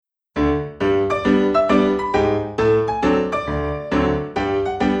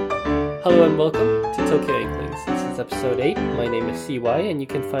Hello and welcome to Tokyo Inklings. This is episode 8. My name is CY and you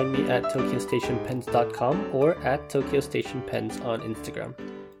can find me at tokyostationpens.com or at tokyostationpens on Instagram.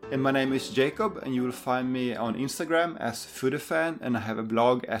 And my name is Jacob and you will find me on Instagram as Foodafan and I have a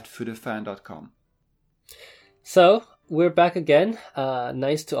blog at foodafan.com. So, we're back again.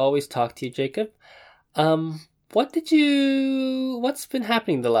 Nice to always talk to you, Jacob. What's been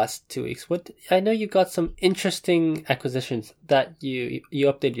happening the last 2 weeks? I know you got some interesting acquisitions that you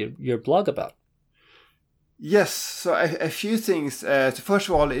updated your blog about. Yes, so a few things. So first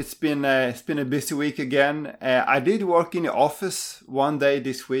of all, it's been a busy week again. I did work in the office one day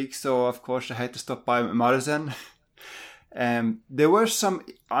this week, so of course I had to stop by Marzen. There were some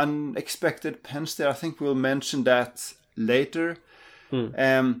unexpected pens there. I think we'll mention that later.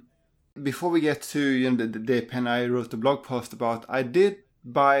 Before we get to the pen I wrote the blog post about, I did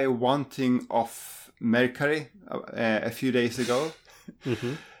buy one thing off Mercari a few days ago.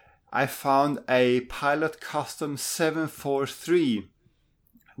 Mm-hmm. I found a Pilot Custom 743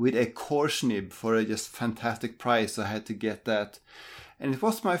 with a coarse nib for a just fantastic price. So I had to get that. And it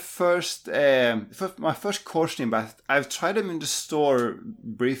was my first coarse nib. I've tried them in the store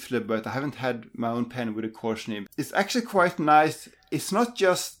briefly, but I haven't had my own pen with a coarse nib. It's actually quite nice. It's not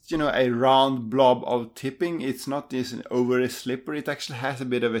just, a round blob of tipping. It's not this overly slippery. It actually has a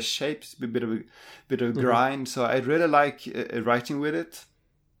bit of a shape, it's a bit of grind. So I really like writing with it.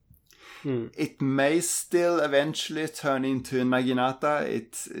 It may still eventually turn into a Naginata.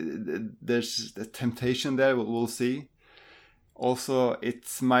 There's a temptation there. We'll see. Also, it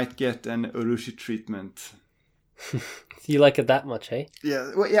might get an Urushi treatment. You like it that much, eh?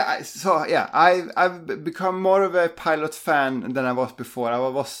 Yeah. Well, yeah. So yeah, I've become more of a Pilot fan than I was before. I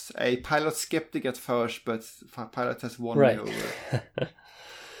was a Pilot skeptic at first, but Pilot has won me over.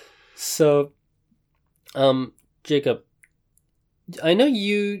 So, Jacob, I know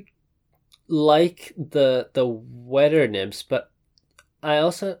you like the wetter nibs, but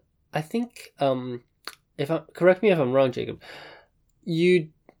I think correct me if I'm wrong, Jacob, you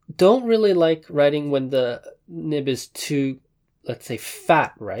don't really like writing when the nib is too, let's say,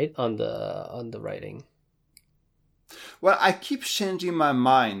 fat, right, on the writing. Well, I keep changing my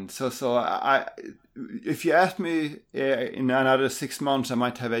mind. So if you ask me in another 6 months, I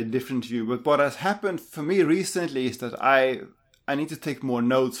might have a different view. But what has happened for me recently is that I need to take more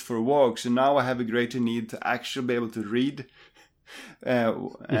notes for work. So now I have a greater need to actually be able to read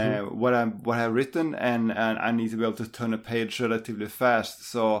what I've written, and I need to be able to turn a page relatively fast.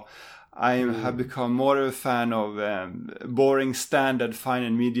 So I have become more of a fan of boring standard fine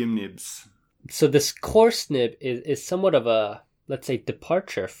and medium nibs. So this coarse nib is somewhat of a, let's say,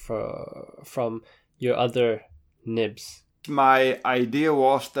 departure from your other nibs. My idea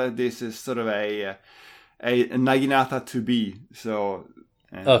was that this is sort of a Naginata to be. So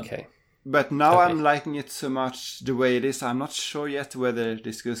okay. But now I'm liking it so much the way it is. I'm not sure yet whether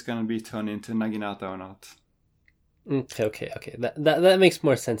this is going to be turned into Naginata or not. Okay. That makes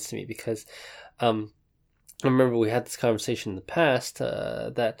more sense to me because I remember we had this conversation in the past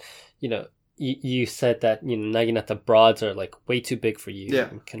that, you said that, Naginata broads are like way too big for you. Yeah.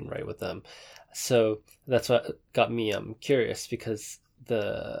 And can write with them. So that's what got me curious because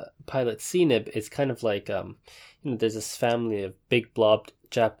the Pilot C nib is kind of like, there's this family of big blobbed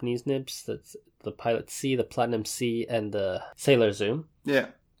Japanese nibs. That's the Pilot C, the Platinum C, and the Sailor Zoom. Yeah.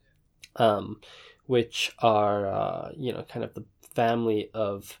 Which are, kind of the family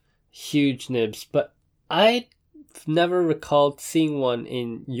of huge nibs. But I've never recalled seeing one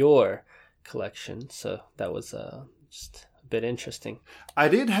in your collection. So that was just a bit interesting. I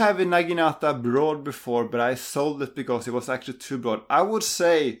did have a Naginata broad before, but I sold it because it was actually too broad. I would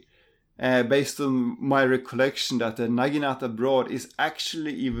say, based on my recollection, that the Naginata broad is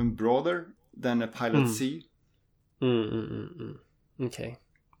actually even broader than a Pilot C. Okay.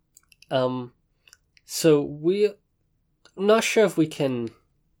 So I'm not sure if we can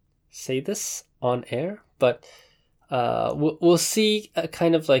say this on air, but we'll see a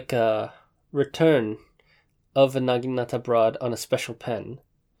kind of like a return of a Naginata broad on a special pen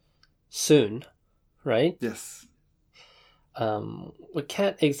soon, right? Yes. We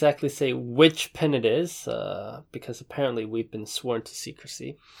can't exactly say which pen it is, because apparently we've been sworn to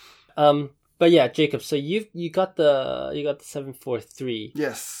secrecy. But yeah, Jacob, so you got the 743.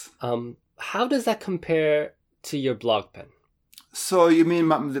 Yes. How does that compare to your blog pen? So you mean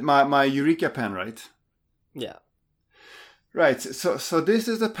my Eureka pen, right? Yeah. Right. So this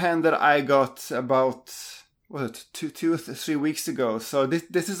is the pen that I got about 2 or 3 weeks ago. So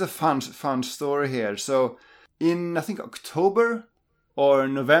this is a fun story here. So in I think October or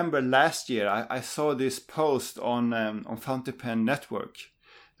November last year, I saw this post on Fountain Pen Network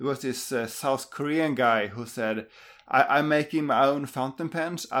there was this South Korean guy who said, I'm making my own fountain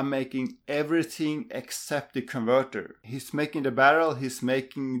pens. I'm making everything except the converter. He's making the barrel, he's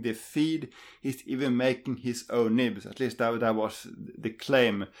making the feed, he's even making his own nibs. At least that was the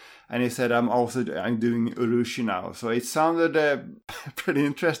claim. And he said, I'm doing urushi now. So it sounded pretty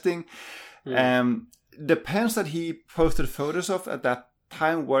interesting. The pens that he posted photos of at that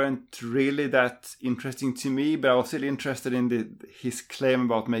time weren't really that interesting to me, but I was still interested in his claim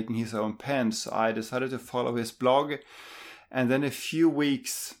about making his own pens. So I decided to follow his blog, and then a few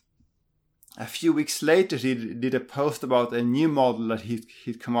weeks later he did a post about a new model that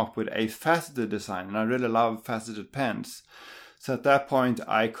he'd come up with, a faceted design, and I really love faceted pens. So at that point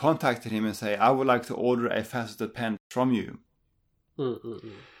I contacted him and say, I would like to order a faceted pen from you.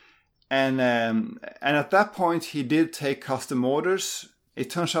 And at that point he did take custom orders. It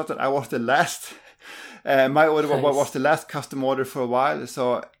turns out that I was the last. My order was the last custom order for a while.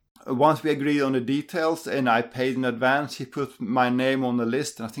 So once we agreed on the details and I paid in advance, he put my name on the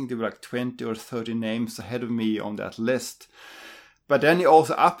list. And I think there were like 20 or 30 names ahead of me on that list. But then he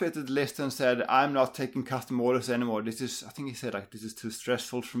also updated the list and said, I'm not taking custom orders anymore. I think he said, like, this is too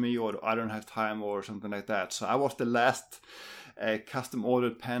stressful for me, or I don't have time, or something like that. So I was the last custom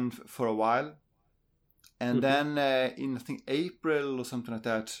ordered pen for a while. And then in, I think, April or something like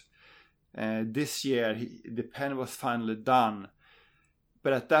that, this year, the pen was finally done.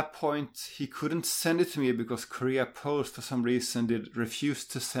 But at that point, he couldn't send it to me because Korea Post, for some reason,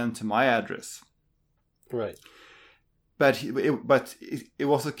 refused to send to my address. Right. But it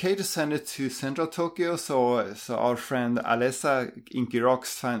was okay to send it to Central Tokyo, so our friend Alessa Inky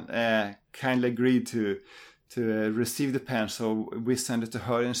Rocks kindly agreed to receive the pen, so we sent it to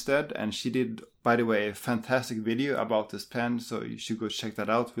her instead, and she did, by the way, a fantastic video about this pen, so you should go check that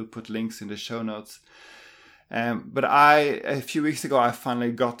out. We'll put links in the show notes. But a few weeks ago, I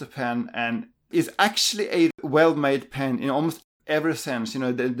finally got the pen, and it's actually a well-made pen in almost every sense. You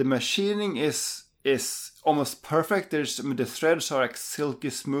know, the machining is almost perfect. The threads are like silky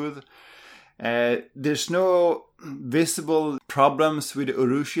smooth. There's no visible problems with the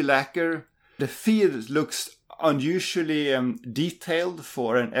urushi lacquer. The feed looks unusually detailed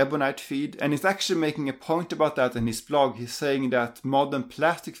for an ebonite feed, and he's actually making a point about that in his blog. He's saying that modern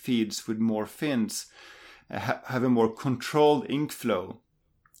plastic feeds with more fins have a more controlled ink flow,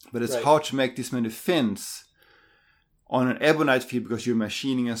 but it's hard to make this many fins on an ebonite feed because you're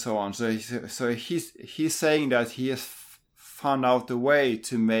machining and so on. So he's saying that he has found out a way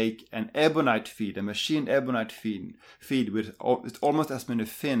to make an ebonite feed, a machined ebonite feed with almost as many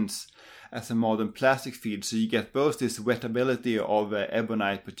fins as a modern plastic feed. So you get both this wettability of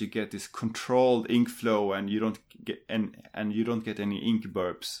ebonite, but you get this controlled ink flow, and you don't get any ink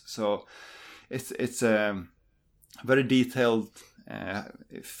burps. So it's a very detailed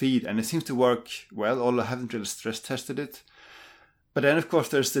feed, and it seems to work well, although I haven't really stress tested it. But then, of course,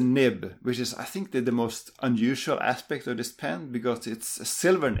 there's the nib, which is, I think, the most unusual aspect of this pen, because it's a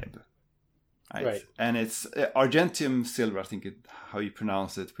silver nib. Right. And it's argentium silver, I think how you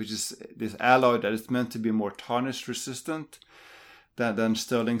pronounce it, which is this alloy that is meant to be more tarnish resistant than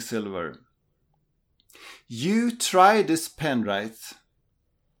sterling silver. You tried this pen, right?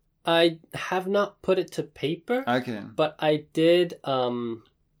 I have not put it to paper. Okay. But I did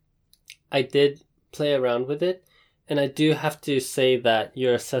play around with it, and I do have to say that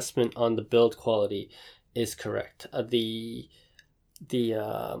your assessment on the build quality is correct.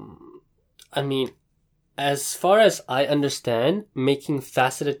 I mean, as far as I understand, making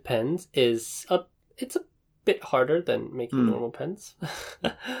faceted pens it's a bit harder than making normal pens,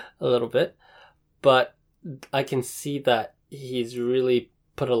 a little bit, but I can see that he's really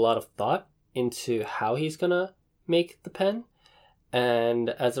put a lot of thought into how he's gonna make the pen, and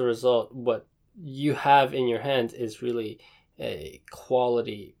as a result, what you have in your hand is really a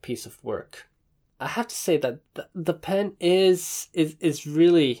quality piece of work. I have to say that the pen is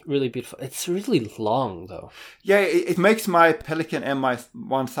really, really beautiful. It's really long, though. Yeah, it makes my Pelikan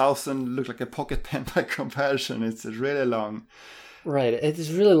MI1000 look like a pocket pen by comparison. It's really long. Right, it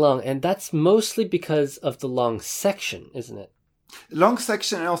is really long, and that's mostly because of the long section, isn't it? Long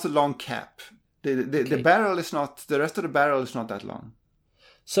section and also long cap. The barrel is not. The rest of the barrel is not that long.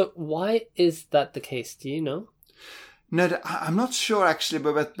 So why is that the case? Do you know? No, I'm not sure actually,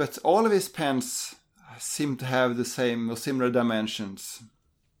 but all of his pens seem to have the same or similar dimensions.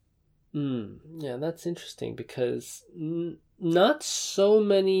 Yeah, that's interesting, because not so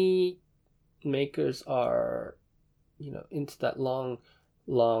many makers are, into that long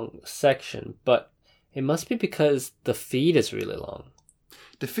section, but it must be because the feed is really long.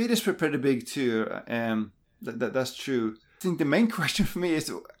 The feed is pretty big too. That's true. think the main question for me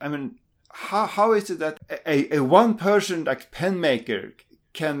is, I mean, how is it that a one person like pen maker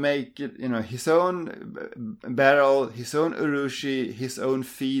can make it, his own barrel, his own urushi, his own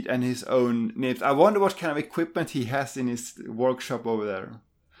feed, and his own nibs? I wonder what kind of equipment he has in his workshop over there.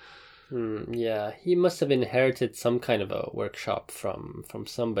 Yeah, he must have inherited some kind of a workshop from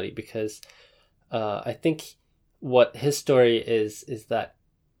somebody, because I think what his story is that,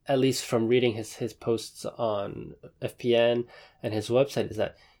 at least from reading his posts on FPN and his website, is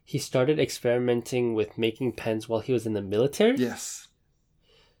that he started experimenting with making pens while he was in the military. Yes.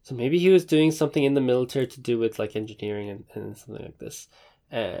 So maybe he was doing something in the military to do with like engineering and something like this.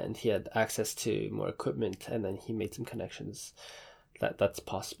 And he had access to more equipment, and then he made some connections. That's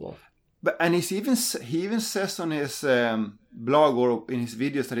possible. And he even says on his blog or in his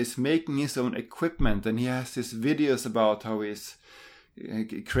videos that he's making his own equipment, and he has his videos about how he's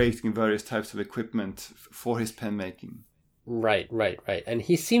creating various types of equipment for his pen making. Right. And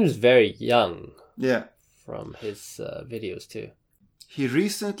he seems very young. Yeah. From his videos too. He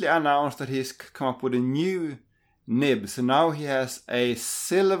recently announced that he's come up with a new nib. So now he has a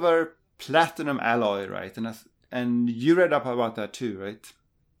silver platinum alloy, right? And you read up about that too, right?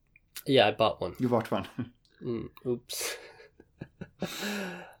 Yeah, I bought one. You bought one. Oops.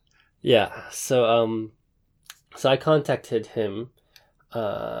 Yeah. So I contacted him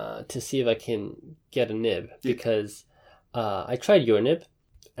to see if I can get a nib, because I tried your nib,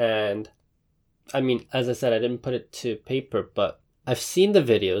 and I mean, as I said, I didn't put it to paper, but I've seen the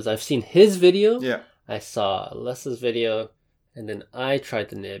videos. I've seen his video. Yeah. I saw Les's video, and then I tried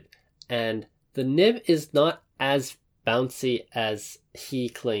the nib, and the nib is not as bouncy as he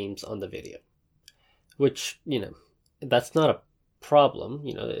claims on the video, which, that's not a problem.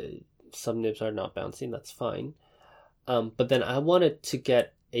 Some nibs are not bouncy, and that's fine. But then I wanted to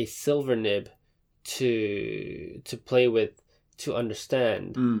get a silver nib to play with, to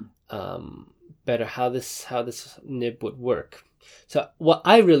understand better how this nib would work. So what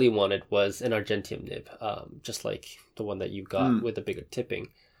I really wanted was an Argentium nib, just like the one that you got with the bigger tipping.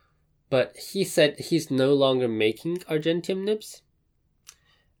 But he said he's no longer making Argentium nibs.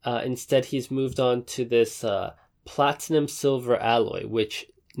 Instead, he's moved on to this platinum silver alloy, which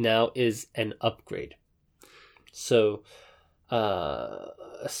now is an upgrade. So it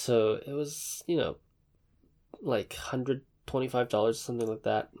was, like $125, something like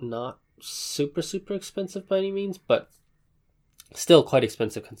that. Not super, super expensive by any means, but still quite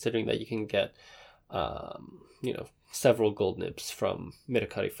expensive considering that you can get, several gold nibs from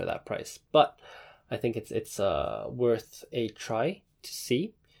Mercari for that price. But I think it's worth a try to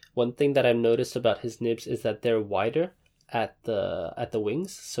see. One thing that I've noticed about his nibs is that they're wider at the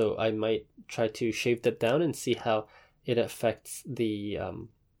wings, so I might try to shave that down and see how it affects the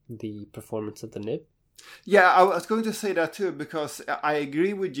performance of the nib. Yeah, I was going to say that too, because I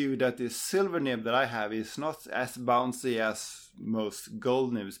agree with you that the silver nib that I have is not as bouncy as most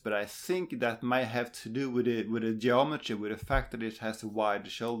gold nibs, but I think that might have to do with the geometry, with the fact that it has wide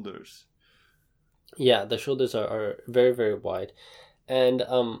shoulders. Yeah, the shoulders are very, very wide. And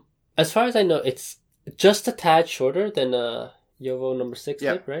as far as I know, it's just a tad shorter than JoWo number 6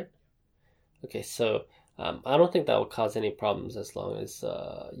 nib, right? Okay, so I don't think that will cause any problems as long as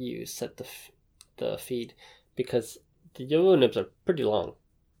you set the feed, because the JoWo nibs are pretty long.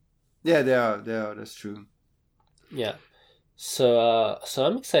 Yeah, they are. That's true. Yeah. So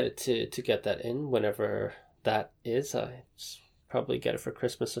I'm excited to get that in whenever that is. I probably get it for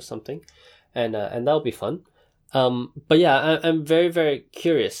Christmas or something, and that'll be fun. But yeah, I'm very, very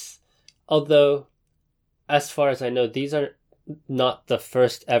curious. Although, as far as I know, these are not the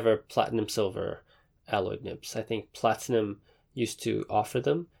first ever platinum silver alloy nibs. I think Platinum used to offer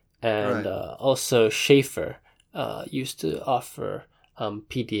them, and also Schaefer used to offer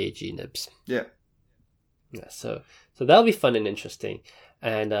PDAG nibs. Yeah. Yeah. So that'll be fun and interesting.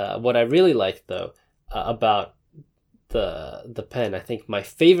 And what I really liked though about the pen, I think my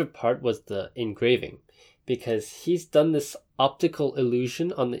favorite part was the engraving, because he's done this optical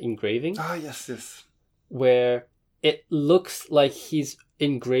illusion on the engraving. Ah, yes. Where it looks like he's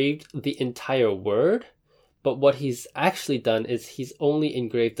engraved the entire word, but what he's actually done is he's only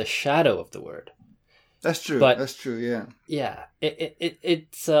engraved the shadow of the word. That's true. That's true. Yeah. Yeah.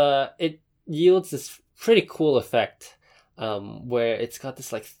 It yields this pretty cool effect, where it's got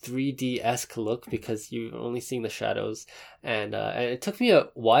this like 3D-esque look because you're only seeing the shadows, and it took me a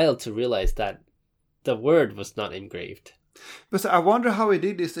while to realize that the word was not engraved. But I wonder how he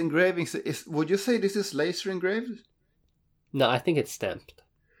did this engraving. Would you say this is laser engraved? No, I think it's stamped.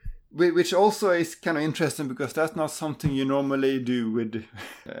 Which also is kind of interesting, because that's not something you normally do with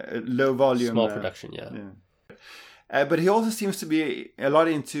low volume. Small production, yeah. But he also seems to be a lot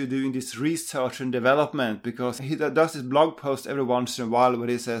into doing this research and development, because he does this blog post every once in a while where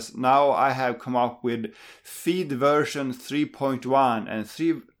he says, now I have come up with feed version 3.1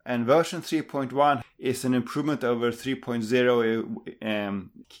 and version 3.1 is an improvement over 3.0.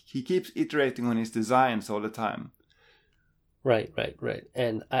 He keeps iterating on his designs all the time. Right.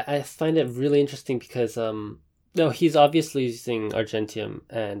 And I find it really interesting because no, he's obviously using Argentium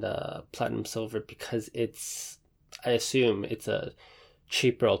and Platinum Silver because I assume it's a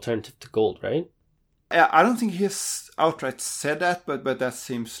cheaper alternative to gold, right? I don't think he has outright said that, but that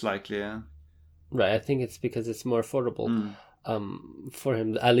seems likely, yeah. Right, I think it's because it's more affordable for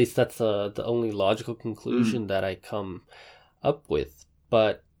him. At least that's the only logical conclusion that I come up with.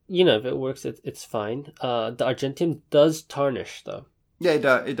 But, if it works, it's fine. The Argentium does tarnish, though. Yeah,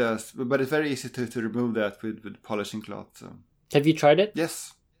 it does. But it's very easy to remove that with polishing cloth. So. Have you tried it?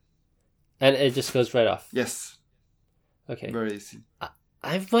 Yes. And it just goes right off? Yes. Okay. Very easy.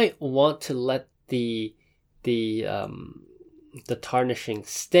 I might want to let the tarnishing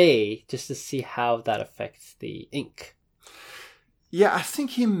stay just to see how that affects the ink. Yeah, I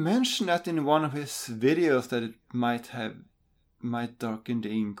think he mentioned that in one of his videos that it might darken the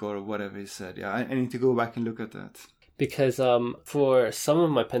ink or whatever he said. Yeah, I need to go back and look at that. Because for some of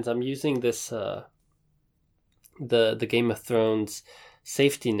my pens, I'm using this the Game of Thrones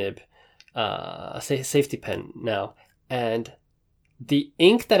safety nib, safety pen now, and the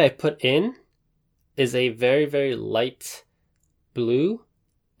ink that I put in is a very, very light blue,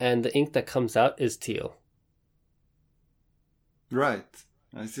 and the ink that comes out is teal. Right,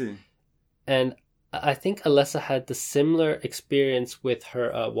 I see. And I think Alessa had the similar experience with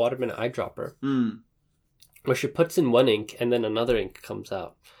her Waterman eyedropper, where she puts in one ink and then another ink comes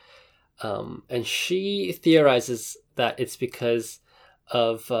out. And she theorizes that it's because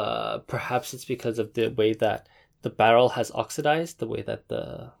of, perhaps it's because of the way that the barrel has oxidized, the way that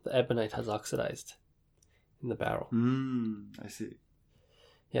the ebonite has oxidized in the barrel. I see.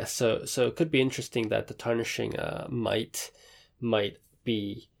 Yeah, so it could be interesting that the tarnishing might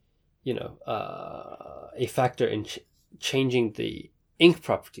be, a factor in changing the ink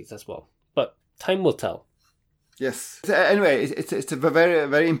properties as well. But time will tell. Yes. Anyway, it's a very,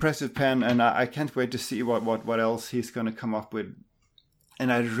 very impressive pen, and I can't wait to see what else he's going to come up with.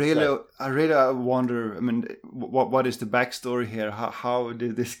 And I really wonder. I mean, what is the backstory here? How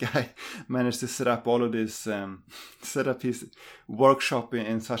did this guy manage to set up all of this? Set up his workshop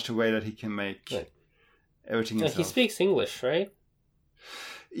in such a way that he can make everything himself. He speaks English, right?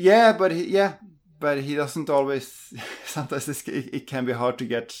 Yeah, but he doesn't always. Sometimes it can be hard to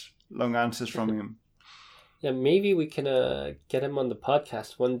get long answers from him. Yeah, maybe we can get him on the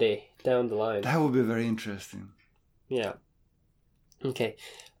podcast one day down the line. That would be very interesting. Yeah. Okay.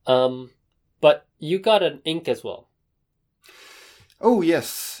 But you got an ink as well. Oh,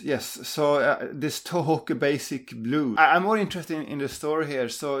 yes. So this Tohoku Basic Blue. I'm more interested in the story here.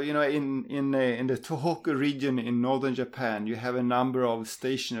 So, in the Tohoku region in northern Japan, you have a number of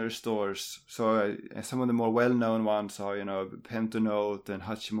stationery stores. So some of the more well-known ones are, Pentonote and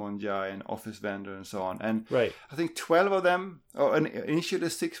Hachimonja and Office Vendor and so on. And right. I think 12 of them, or initially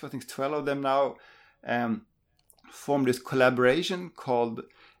 6, but I think 12 of them now formed this collaboration called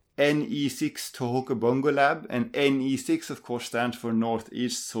NE6 Tohoku Bongo Lab, and NE6 of course stands for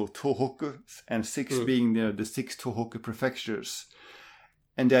Northeast, so Tohoku, and 6 being the 6 Tohoku prefectures.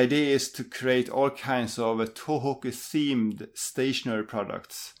 And the idea is to create all kinds of Tohoku themed stationery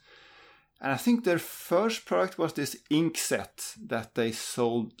products. And I think their first product was this ink set that they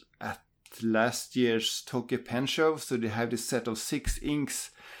sold at last year's Tokyo Pen Show. So they have this set of 6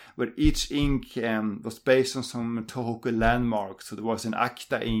 inks, where each ink was based on some Tohoku landmarks. So there was an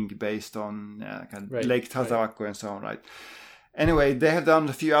Akita ink based on Lake Tazawako and so on, right? Anyway, they have done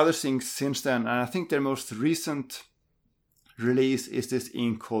a few other things since then, and I think their most recent release is this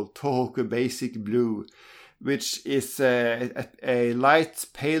ink called Tohoku Basic Blue, which is a light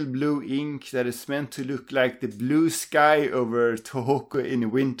pale blue ink that is meant to look like the blue sky over Tohoku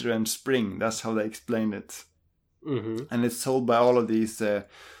in winter and spring. That's how they explained it. Mm-hmm. And it's sold by all of these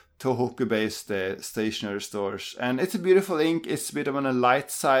Tohoku-based stationery stores. And it's a beautiful ink. It's a bit on a light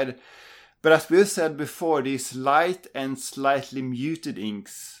side. But as we've said before, these light and slightly muted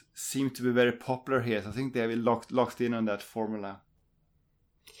inks seem to be very popular here. So I think they have locked in on that formula.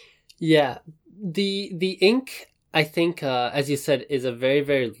 Yeah. The ink, I think, as you said, is a very,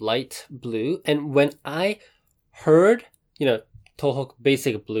 very light blue. And when I heard, Tohoku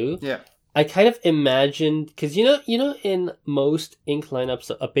Basic Blue... Yeah. I kind of imagined, because in most ink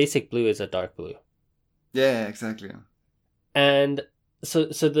lineups, a basic blue is a dark blue. Yeah, exactly. And so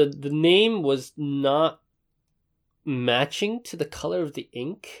the name was not matching to the color of the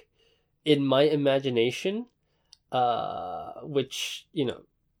ink in my imagination, which, you know,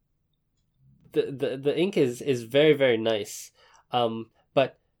 the ink is very, very nice.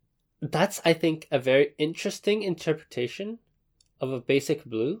 But that's, I think, a very interesting interpretation of a basic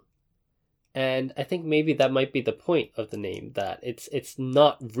blue. And I think maybe that might be the point of the name, that it's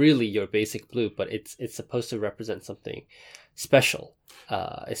not really your basic blue, but it's supposed to represent something special,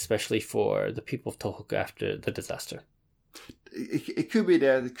 especially for the people of Tohoku after the disaster. It could be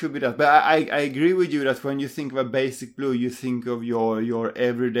that. It could be that. But I agree with you that when you think of a basic blue, you think of your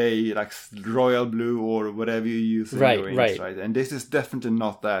everyday, like, royal blue or whatever you use in your inks, right? And this is definitely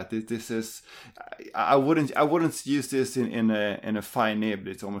not that. This is. I wouldn't use this in a fine nib.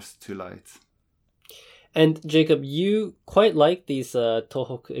 It's almost too light. And Jacob, you quite like these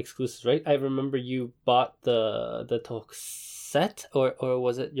Tohoku exclusives, right? I remember you bought the Tohoku set, or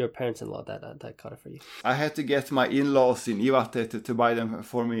was it your parents-in-law that got it for you? I had to get my in-laws in Iwate to buy them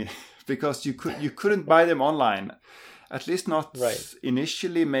for me, because you couldn't buy them online, at least not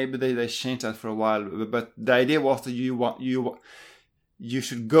initially. Maybe they changed that for a while, but the idea was that you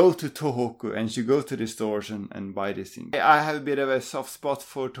should go to Tohoku and you go to the stores and buy this thing. I have a bit of a soft spot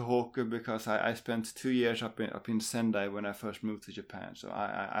for Tohoku because I spent 2 years up in Sendai when I first moved to Japan, so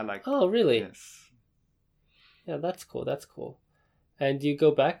I like. Oh, really? Yes. Yeah, that's cool. That's cool. And do you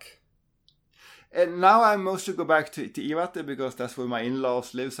go back? And now I mostly go back to Iwate because that's where my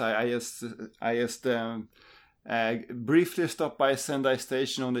in-laws live. So I just briefly stopped by Sendai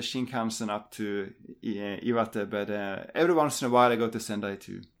Station on the Shinkansen up to Iwate, but every once in a while I go to Sendai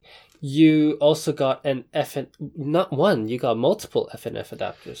too. You also got an not one, you got multiple FNF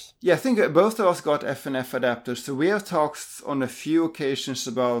adapters. Yeah, I think both of us got FNF adapters. So we have talked on a few occasions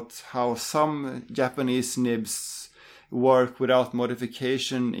about how some Japanese nibs work without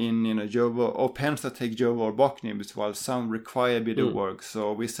modification in Jowo, or pens that take Jowo or Bock nibs, while some require a bit of work.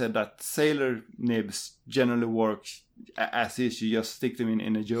 So we said that sailor nibs generally work as is. You just stick them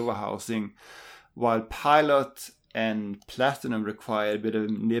in a Jowo housing, while pilot and platinum require a bit of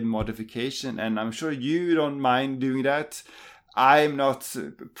nib modification, and I'm sure you don't mind doing that. I'm not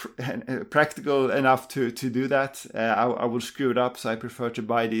practical enough to do that. I will screw it up, so I prefer to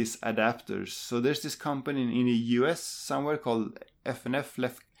buy these adapters. So there's this company in the US somewhere called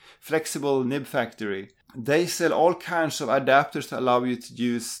FNF, Flexible Nib Factory. They sell all kinds of adapters to allow you to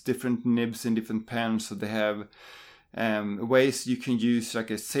use different nibs in different pens. So they have ways you can use like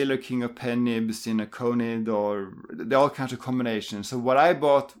a Sailor King of pen nibs in a Conid, or there are all kinds of combinations. So what I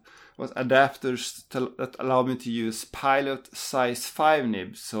bought was adapters that allow me to use pilot size 5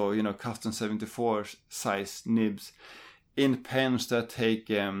 nibs, so custom 74 size nibs in pens that take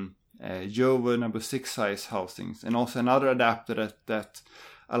Jowo number 6 size housings, and also another adapter that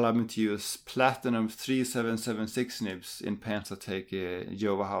allow me to use platinum 3776 nibs in pens that take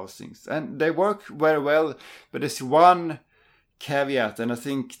Jowo housings, and they work very well. But there's one caveat, and I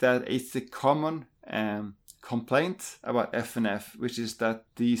think that it's a common complaint about FNF, which is that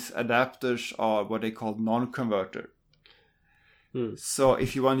these adapters are what they call non-converter. So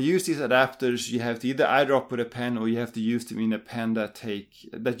if you want to use these adapters, you have to either eyedrop with a pen, or you have to use them in a pen that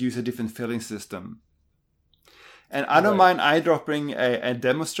use a different filling system. And I don't mind eyedropping a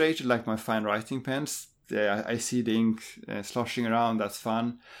demonstrator like my fine writing pens. I see the ink sloshing around, that's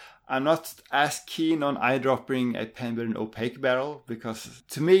fun. I'm not as keen on eyedropping a pen with an opaque barrel, because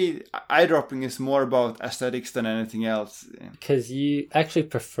to me, eyedropping is more about aesthetics than anything else. Because you actually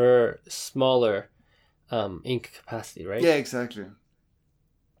prefer smaller ink capacity, right? Yeah, exactly.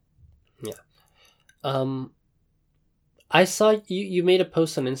 Yeah. I saw you made a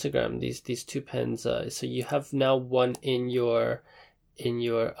post on Instagram, these two pens. So you have now one in your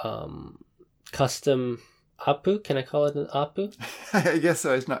custom Apu. Can I call it an Apu? I guess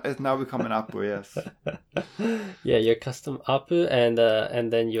so. It's now become an Apu, yes. Yeah, your custom Apu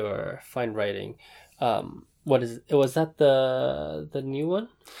and then your fine writing. What is it? Was that the new one?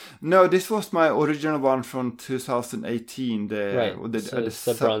 No, this was my original one from 2018.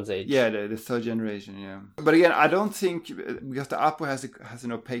 The Bronze Age. Yeah, the third generation. Yeah, but again, I don't think, because the Apu has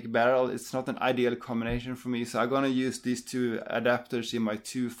an opaque barrel, it's not an ideal combination for me. So I'm gonna use these two adapters in my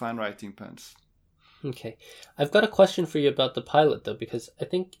two fine writing pens. Okay, I've got a question for you about the Pilot though, because I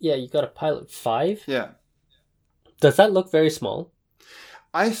think you got a Pilot 5. Yeah. Does that look very small?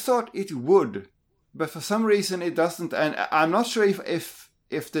 I thought it would. But for some reason it doesn't, and I'm not sure if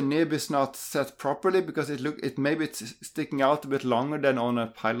the nib is not set properly, because maybe it's sticking out a bit longer than on a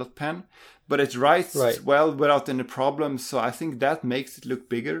Pilot pen, but it writes well without any problems. So I think that makes it look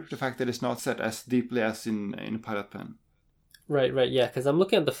bigger, the fact that it's not set as deeply as in a Pilot pen. Right. Yeah, because I'm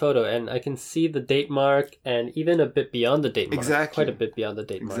looking at the photo and I can see the date mark and even a bit beyond the date mark. Exactly. Quite a bit beyond the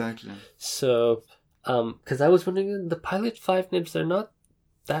date mark. Exactly. So, because I was wondering, the Pilot 5 nibs, they're not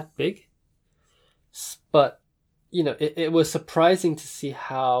that big. But, it was surprising to see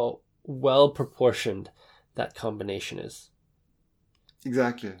how well proportioned that combination is.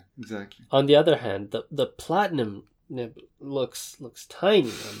 Exactly. On the other hand, the Platinum nib looks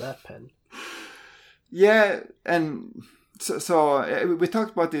tiny on that pen. Yeah, and so we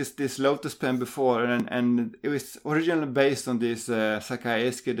talked about this Lotus pen before, and it was originally based on this Sakai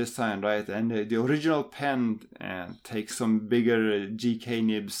Eisuke design, right? And the original pen takes some bigger GK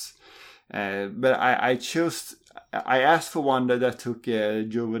nibs, but I asked for one that took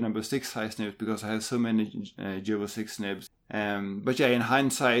Jowo number 6 size nibs because I have so many Jowo 6 nibs. But yeah, in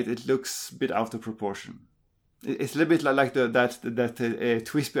hindsight, it looks a bit out of proportion. It's a little bit like that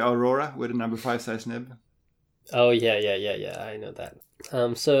Twisby Aurora with a number 5 size nib. Oh yeah, I know that.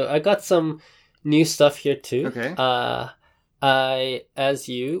 So I got some new stuff here too. Okay. I, as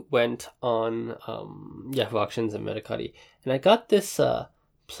you, went on Yahoo Auctions and Mercari, and I got this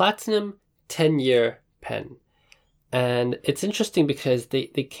Platinum 10-year pen. And it's interesting because they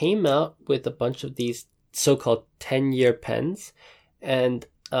came out with a bunch of these so-called 10-year pens, and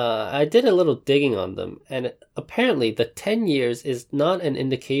I did a little digging on them, and apparently the 10 years is not an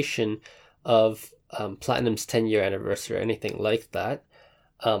indication of Platinum's 10-year anniversary or anything like that,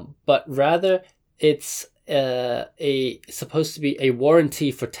 but rather it's supposed to be a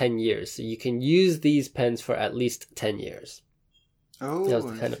warranty for 10 years. So you can use these pens for at least 10 years. Oh, that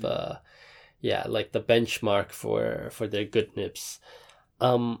was kind of like the benchmark for their good nibs.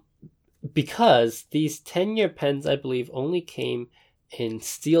 Because these 10-year pens, I believe, only came in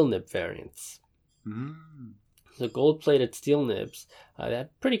steel nib variants. Mm. The gold-plated steel nibs, they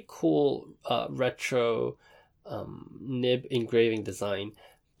had pretty cool retro nib engraving design,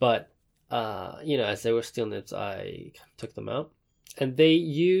 but as they were steel nibs, I took them out, and they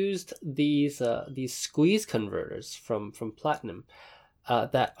used these squeeze converters from Platinum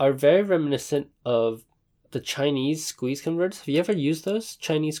that are very reminiscent of the Chinese squeeze converters. Have you ever used those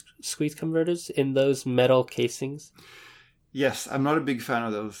Chinese squeeze converters in those metal casings? Yes, I'm not a big fan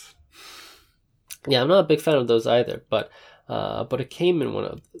of those. Yeah, I'm not a big fan of those either, but it came in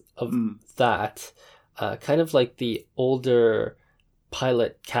one of that, kind of like the older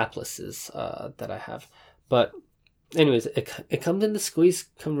Pilot caplesses that I have. But anyways, it comes in the squeeze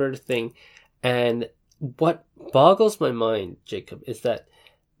converter thing, and what boggles my mind, Jacob, is that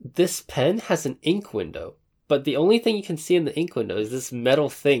this pen has an ink window, but the only thing you can see in the ink window is this metal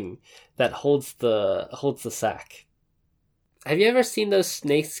thing that holds the sack. Have you ever seen those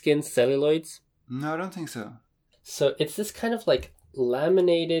snakeskin celluloids? No, I don't think so. So it's this kind of like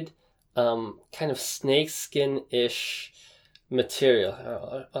laminated, kind of snakeskin-ish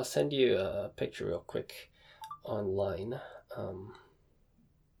material. I'll send you a picture real quick online.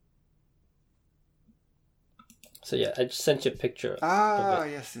 So yeah, I just sent you a picture. Ah,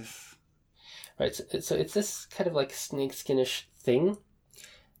 yes. Right, so it's this kind of like snakeskinish thing,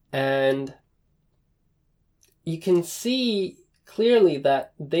 and you can see clearly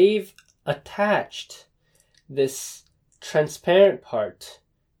that they've attached this transparent part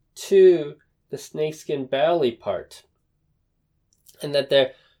to the snakeskin barrel-y part, and that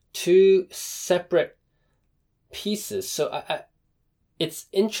they're two separate pieces. So it's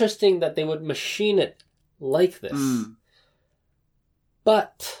interesting that they would machine it like this.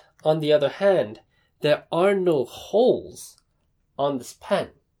 But on the other hand, there are no holes on this pen.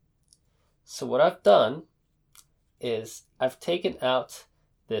 So what I've done is I've taken out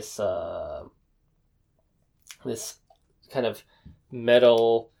this this kind of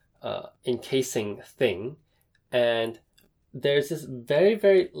metal encasing thing, and there's this very,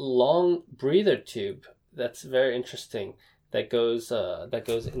 very long breather tube that's very interesting that goes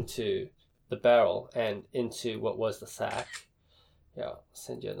into the barrel and into what was the sack. Yeah, I'll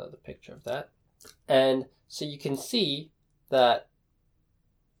send you another picture of that. And so you can see that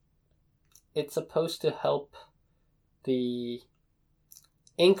it's supposed to help the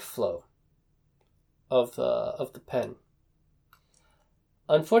ink flow of the pen.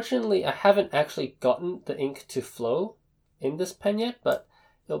 Unfortunately, I haven't actually gotten the ink to flow in this pen yet, but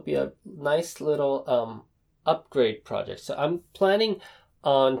it'll be a nice little upgrade project. So I'm planning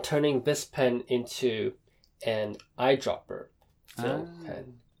on turning this pen into an eyedropper fill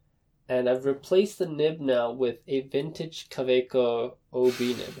pen. And I've replaced the nib now with a vintage Kaweco OB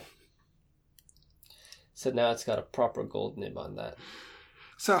nib. So now it's got a proper gold nib on that.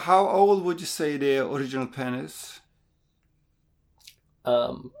 So how old would you say the original pen is?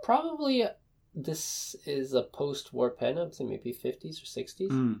 Probably this is a post-war pen. I'm saying maybe 50s or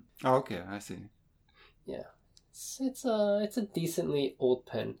 60s. Oh, okay, I see. Yeah, it's a decently old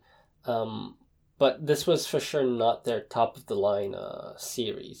pen, but this was for sure not their top of the line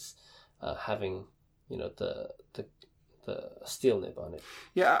series, having the steel nib on it.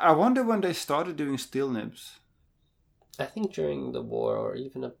 Yeah, I wonder when they started doing steel nibs. I think during the war or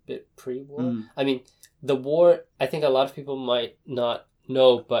even a bit pre-war. I mean, the war, I think a lot of people might not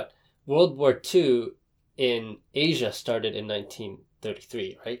know, but World War II in Asia started in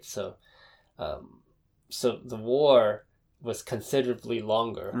 1933, right? So the war was considerably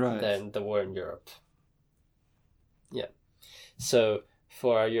longer than the war in Europe. Yeah. So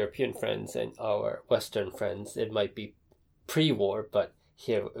for our European friends and our Western friends, it might be pre-war, but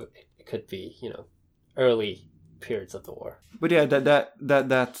here it could be, early periods of the war. But yeah,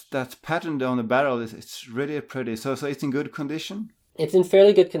 that pattern on the barrel it's really pretty. So it's in good condition? It's in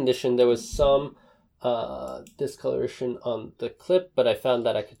fairly good condition. There was some discoloration on the clip, but I found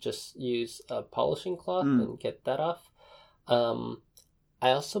that I could just use a polishing cloth and get that off. I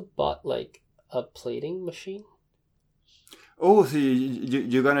also bought like a plating machine. Oh, so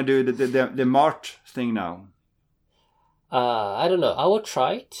you're gonna do the Mart thing now? I don't know. I will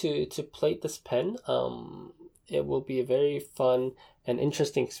try to plate this pen. It will be a very fun and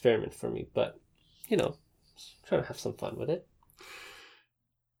interesting experiment for me, but trying to have some fun with it.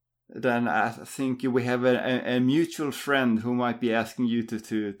 Then I think we have a mutual friend who might be asking you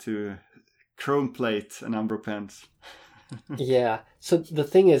to chrome plate a number of pens. Yeah. So the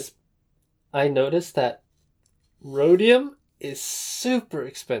thing is, I noticed that rhodium is super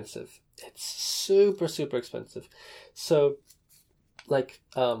expensive. It's super, super expensive. So, like,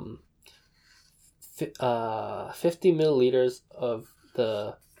 50 milliliters of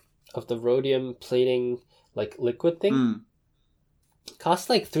the rhodium plating, like, liquid thing costs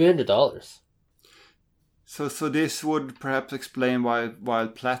like $300. So this would perhaps explain why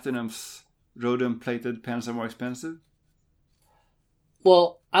Platinum's rhodium plated pens are more expensive?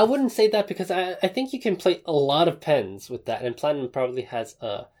 Well, I wouldn't say that because I think you can plate a lot of pens with that, and Platinum probably has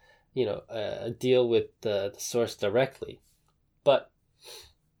a deal with the source directly. But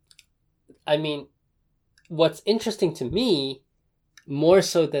I mean, what's interesting to me, more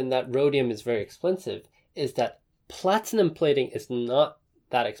so than that rhodium is very expensive, is that platinum plating is not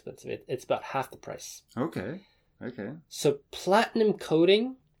that expensive. It's about half the price. Okay. So platinum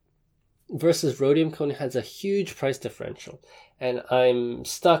coating versus rhodium coating has a huge price differential. And I'm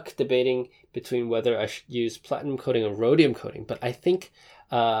stuck debating between whether I should use platinum coating or rhodium coating. But I think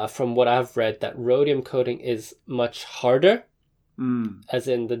from what I've read that rhodium coating is much harder, as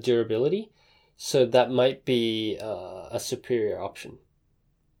in the durability. So that might be a superior option.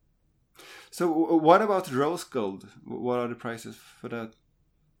 So what about rose gold? What are the prices for that?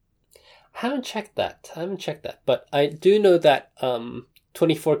 I haven't checked that. But I do know that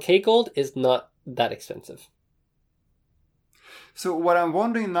 24K gold is not that expensive. So what I'm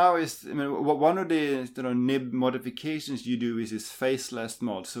wondering now is, one of the nib modifications you do is this faceless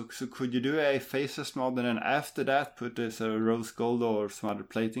mod. So could you do a faceless mod and then after that put this rose gold or some other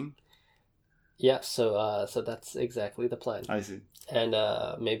plating? Yeah, so that's exactly the plan. I see. And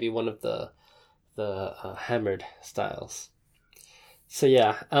maybe one of the hammered styles. So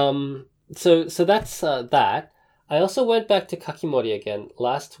yeah, so that's that. I also went back to Kakimori again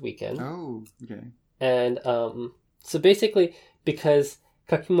last weekend. Oh, okay. And so basically, because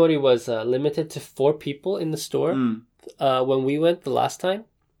Kakimori was limited to 4 people in the store when we went the last time,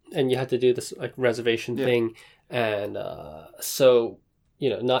 and you had to do this like reservation thing, and so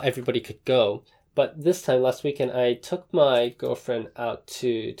not everybody could go. But this time, last weekend, I took my girlfriend out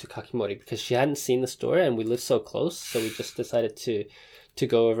to Kakimori because she hadn't seen the store, and we live so close, so we just decided to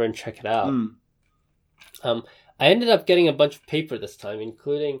go over and check it out. I ended up getting a bunch of paper this time,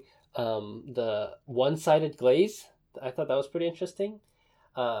 including the one-sided glaze. I thought that was pretty interesting.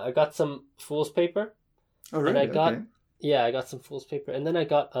 I got some fool's paper. Oh, really? And I got some fool's paper. And then I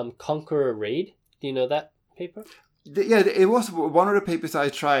got Conqueror Raid. Do you know that paper? It was one of the papers I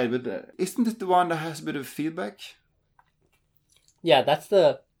tried, but isn't it the one that has a bit of feedback? Yeah, that's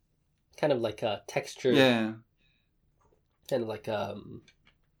the kind of like a textured... Yeah. Kind of like an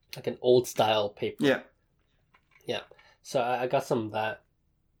old-style paper. Yeah. Yeah. So I got some of that.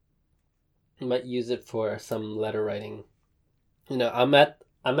 I might use it for some letter writing. I'm at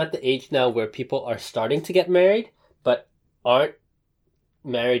the age now where people are starting to get married, but aren't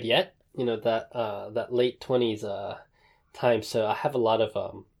married yet. That late 20s time. So I have a lot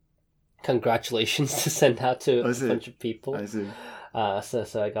of congratulations to send out to a bunch of people. I see.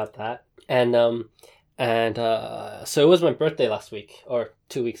 So I got that, and so it was my birthday last week or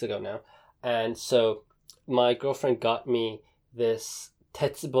 2 weeks ago now. And so my girlfriend got me this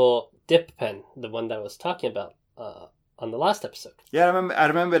Tetsubo dip pen, the one that I was talking about on the last episode. Yeah, I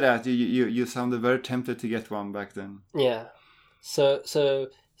remember that. You sounded very tempted to get one back then. Yeah. So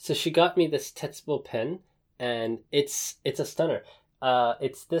she got me this Tetsubo pen, and it's a stunner.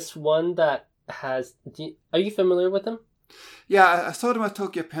 It's this one that has... Are you familiar with them? Yeah, I saw them at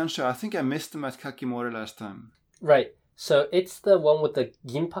Tokyo Pen Show. I think I missed them at Kakimori last time. Right. So it's the one with the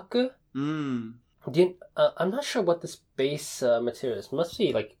ginpaku. Mm. I'm not sure what this base material is. It must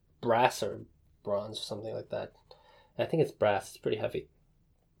be like brass or bronze or something like that. I think it's brass. It's pretty heavy.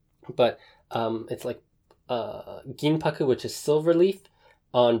 But it's like ginpaku, which is silver leaf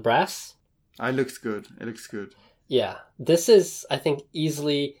on brass. It looks good. Yeah. This is, I think,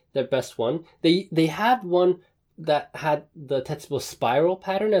 easily their best one. They had one that had the Tetsubo spiral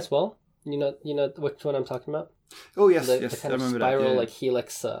pattern as well. You know which one I'm talking about? Oh, yes, the kind of spiral, that, yeah. Like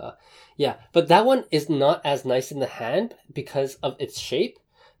helix. Yeah, but that one is not as nice in the hand because of its shape.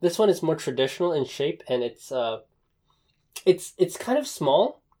 This one is more traditional in shape, and it's kind of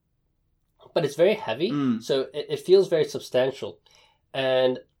small, but it's very heavy, so it feels very substantial.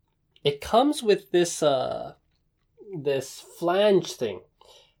 And it comes with this this flange thing.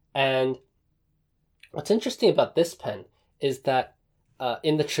 And what's interesting about this pen is that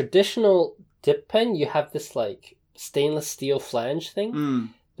in the traditional dip pen, you have this like stainless steel flange thing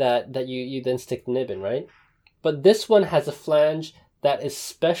that you then stick the nib in, right? But this one has a flange that is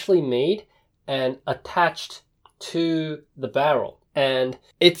specially made and attached to the barrel. And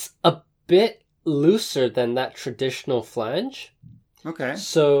it's a bit looser than that traditional flange. Okay.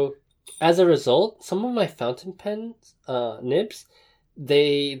 So as a result, some of my fountain pen nibs,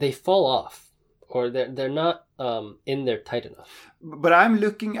 they fall off, or they're not in there tight enough. But I'm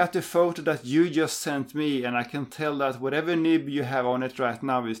looking at the photo that you just sent me, and I can tell that whatever nib you have on it right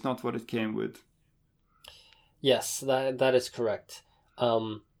now is not what it came with. Yes, that is correct.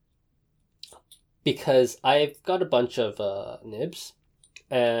 Because I've got a bunch of nibs,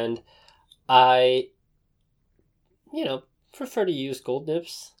 and I, prefer to use gold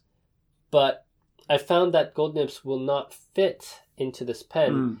nibs, but I found that gold nibs will not fit into this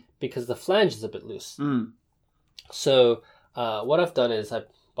pen because the flange is a bit loose. So what I've done is I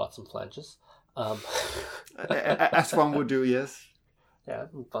bought some flanges. As one would do, yes. Yeah,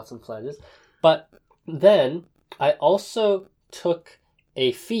 bought some flanges. But then I also took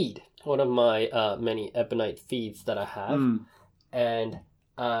a feed, one of my many ebonite feeds that I have, and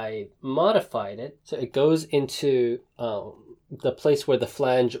I modified it so it goes into the place where the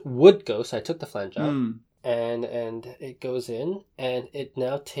flange would go. So I took the flange out, and it goes in, and it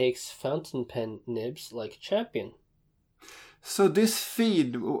now takes fountain pen nibs like a champion. So this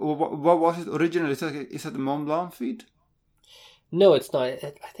feed, what was it originally? Is it the Mont Blanc feed? No, it's not.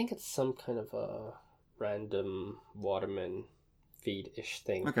 I think it's some kind of a random Waterman feed-ish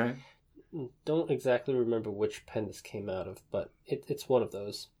thing. Okay. Don't exactly remember which pen this came out of, but it's one of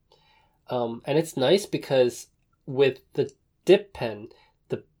those. And it's nice because with the dip pen,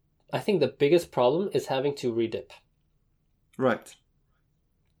 I think the biggest problem is having to redip. Right.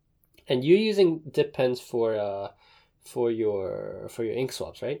 And you're using dip pens for your ink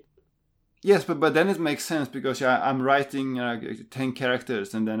swabs, right? Yes, but then it makes sense because I'm writing 10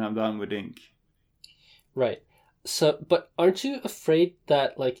 characters and then I'm done with ink. Right. So, but aren't you afraid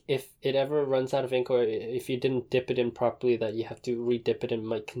that, like, if it ever runs out of ink or if you didn't dip it in properly, that you have to re-dip it and it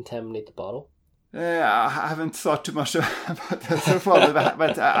might contaminate the bottle? I haven't thought too much about that so far,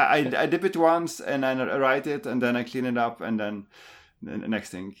 but I dip it once and then I write it and then I clean it up and then the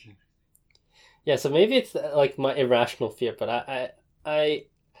next ink. Yeah, so maybe it's like my irrational fear, but I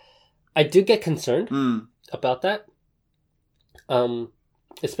do get concerned about that.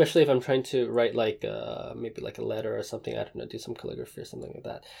 Especially if I'm trying to write like maybe like a letter or something, I don't know, do some calligraphy or something like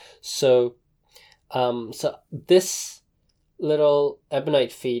that. So so this little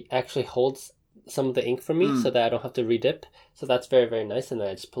ebonite feed actually holds some of the ink for me so that I don't have to redip. So that's very, very nice. And then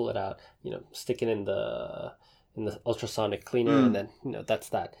I just pull it out, stick it in the ultrasonic cleaner and then, that's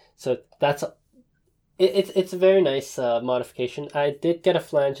that. So that's it's a very nice modification. I did get a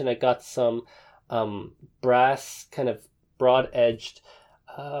flange and I got some brass kind of broad-edged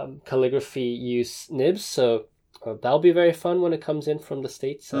calligraphy use nibs, so that'll be very fun when it comes in from the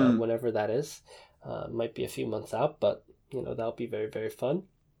States, whenever that is. Might be a few months out, but that'll be very, very fun.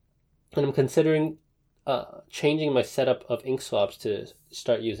 And I'm considering changing my setup of ink swabs to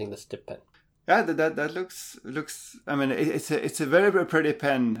start using this dip pen. Yeah, that looks. I mean, it's a very, very pretty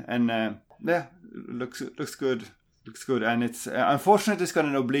pen, and looks good. Looks good, and it's unfortunately it's got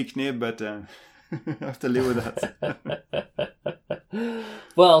an oblique nib, but I have to live with that.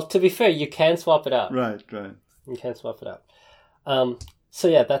 Well, to be fair, you can swap it out. Right. You can swap it out. So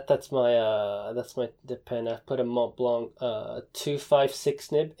yeah, that's my dip pen. I put a Mont Blanc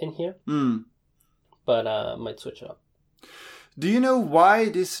 256 nib in here, but I might switch it up. Do you know why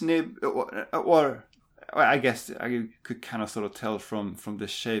this nib, or I guess I could kind of sort of tell from the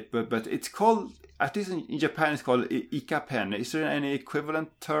shape, but it's called, at least in Japan, it's called Ika pen. Is there any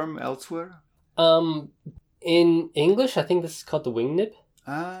equivalent term elsewhere? In English, I think this is called the wing nib.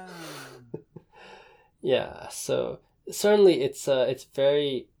 Ah. Yeah, so certainly it's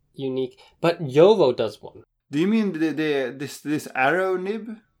very unique. But Yovo does one. Do you mean this arrow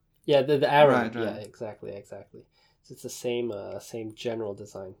nib? Yeah, the arrow. Right. Yeah, exactly. So it's the same general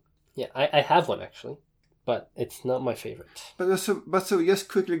design. Yeah, I have one actually, but it's not my favorite. But so just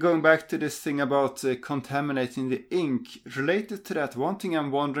quickly going back to this thing about contaminating the ink. Related to that, one thing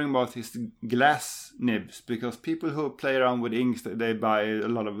I'm wondering about is the glass nibs, because people who play around with inks, they buy a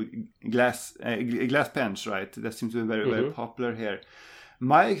lot of glass pens, right? That seems to be very very popular here.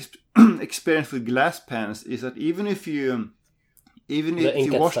 My experience with glass pens is that even if you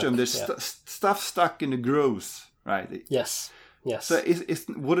wash them, there's stuff stuck in the grooves, right? Yes. So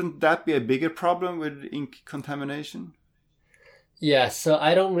wouldn't that be a bigger problem with ink contamination? Yeah, so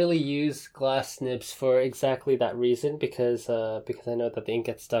I don't really use glass nibs for exactly that reason, because I know that the ink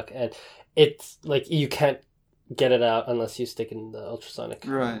gets stuck, and it's like you can't get it out unless you stick it in the ultrasonic.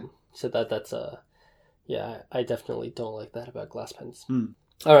 Right. So that's yeah, I definitely don't like that about glass pens.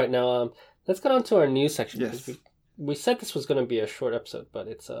 All right, now let's get on to our news section. Yes. Because we said this was going to be a short episode, but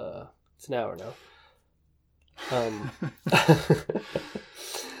it's an hour now.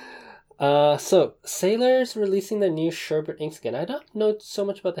 So Sailor's releasing their new sherbet inks again. I don't know so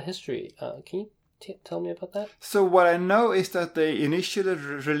much about the history. Can you tell me about that? So what I know is that they initially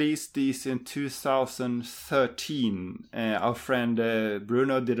released these in 2013. Our friend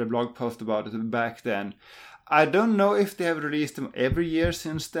Bruno did a blog post about it back then. I don't know if they have released them every year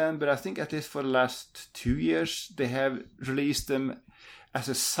since then, but I think at least for the last 2 years they have released them as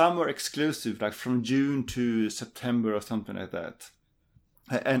a summer exclusive, like from June to September or something like that.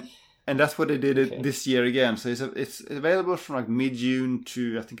 And that's what they did this year again. So it's available from like mid-June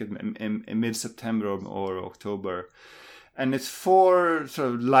to I think in mid-September or October. And it's for sort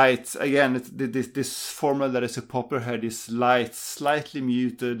of light, again, it's this formula that is so popular here, this light, slightly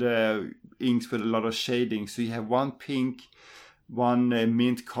muted inks with a lot of shading. So you have one pink, one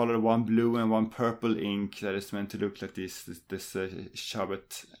mint color, one blue, and one purple ink that is meant to look like this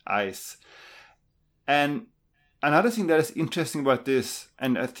sherbet ice. And another thing that is interesting about this,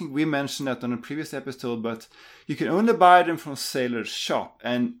 and I think we mentioned that on a previous episode, but you can only buy them from Sailor's shop.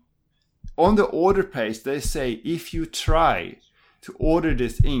 And on the order page, they say if you try to order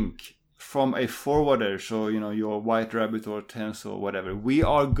this ink from a forwarder, so your White Rabbit or Tencel or whatever, we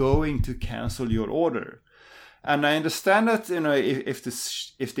are going to cancel your order. And I understand that if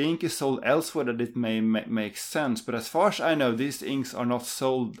the ink is sold elsewhere, that it may make sense. But as far as I know, these inks are not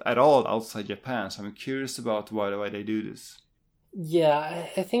sold at all outside Japan. So I'm curious about why they do this. Yeah,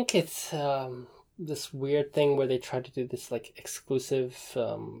 I think it's this weird thing where they try to do this like exclusive,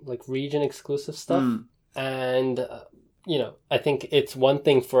 like region exclusive stuff. And I think it's one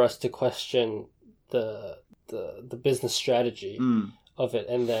thing for us to question the business strategy of it,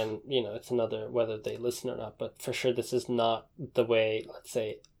 and then it's another whether they listen or not. But for sure, this is not the way. Let's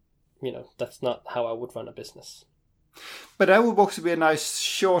say, that's not how I would run a business. But that would also be a nice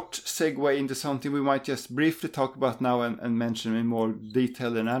short segue into something we might just briefly talk about now and mention in more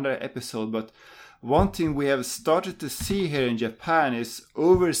detail in another episode. But one thing we have started to see here in Japan is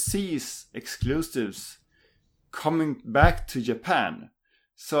overseas exclusives coming back to Japan.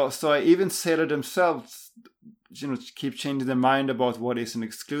 So even Sailor themselves, keep changing their mind about what is an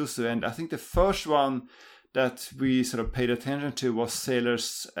exclusive. And I think the first one that we sort of paid attention to was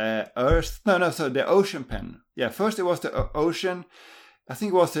Sailor's the Ocean pen. Yeah, first it was the Ocean. I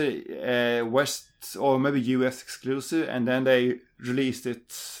think it was a West or maybe US exclusive, and then they released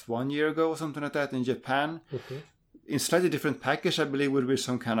it 1 year ago or something like that in Japan. In slightly different package, I believe, would be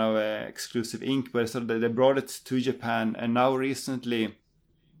some kind of exclusive ink, but so they brought it to Japan, and now recently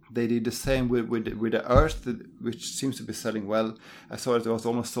they did the same with the Earth, which seems to be selling well. I saw it was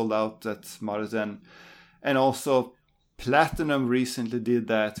almost sold out at Maruzen. And also Platinum recently did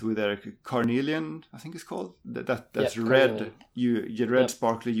that with their Carnelian, I think it's called. That's red, red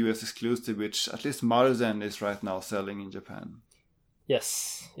sparkly US exclusive, which at least Maruzen is right now selling in Japan.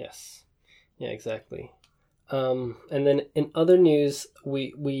 Yes. Yeah, exactly. And then in other news,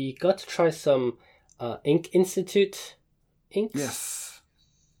 we got to try some Ink Institute inks. Yes.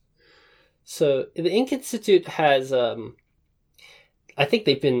 So the Ink Institute has I think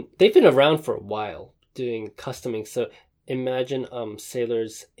they've been around for a while doing custom inks. So imagine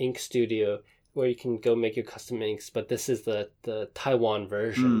Sailor's Ink Studio, where you can go make your custom inks, but this is the Taiwan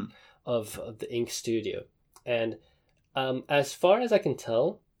version of the Ink Studio. And as far as I can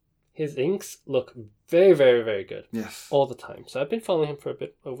tell, his inks look very, very, very good. Yes. All the time. So I've been following him for a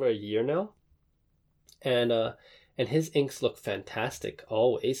bit over a year now. And his inks look fantastic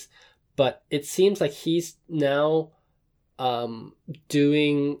always. But it seems like he's now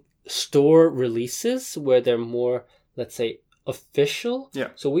doing store releases where they're more, let's say, official. Yeah.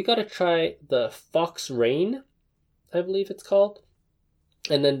 So we got to try the Fox Rain, I believe it's called.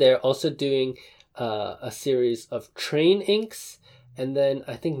 And then they're also doing a series of train inks. And then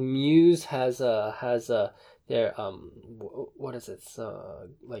I think Muse has their what is it?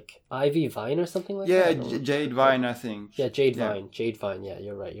 Like Ivy Vine or something like that. Yeah, Jade Vine, I think. Yeah, Jade Vine. Yeah,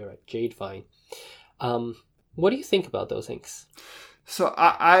 you're right. Jade Vine. What do you think about those inks? So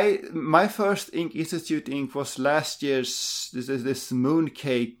my first Ink Institute ink was last year's this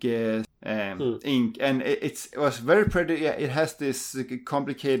Mooncake ink, and it was very pretty. Yeah, it has this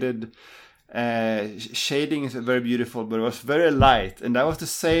complicated shading is very beautiful, but it was very light, and that was the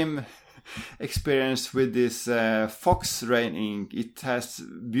same experience with this Fox Rain ink. It has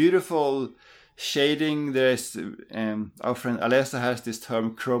beautiful shading. There's our friend Alessa has this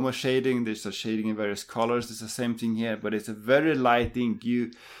term chromo shading. There's a shading in various colors. It's the same thing here, but it's a very light ink.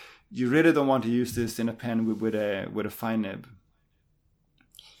 You really don't want to use this in a pen with a fine nib.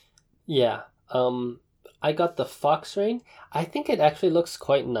 Yeah. I got the Fox Rain. I think it actually looks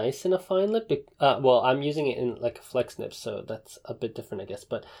quite nice in a fine nib. Well, I'm using it in like a flex nib, so that's a bit different, I guess.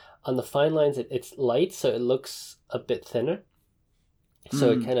 But on the fine lines, it's light, so it looks a bit thinner.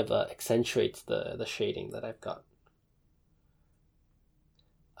 So it kind of accentuates the shading that I've got.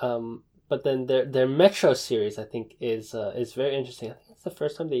 But then their Metro series, I think, is very interesting. I think it's the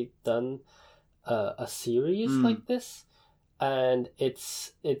first time they've done a series like this. And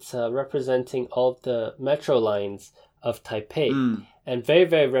it's representing all of the metro lines of Taipei, and very,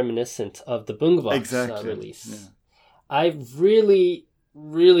 very reminiscent of the Boongbox release. Yeah. I really,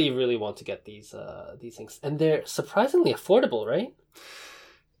 really, really want to get these things, and they're surprisingly affordable, right?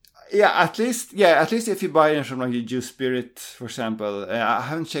 Yeah, at least if you buy them from like a Juice Spirit, for example. I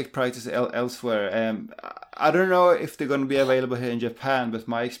haven't checked prices elsewhere. I don't know if they're going to be available here in Japan, but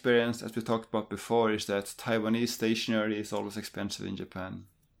my experience, as we talked about before, is that Taiwanese stationery is always expensive in Japan.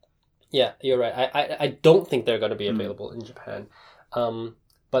 Yeah, you're right. I don't think they're going to be available in Japan,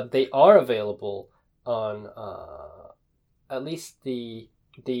 but they are available on at least the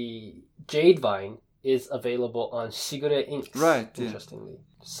Jade Vine is available on Shigure Inks. Right. Interestingly. Yeah.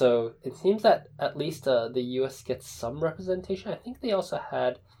 So it seems that at least the US gets some representation. I think they also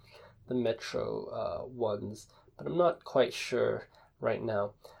had the Metro ones, but I'm not quite sure right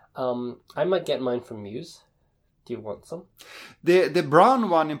now. I might get mine from Muse. Do you want some? The brown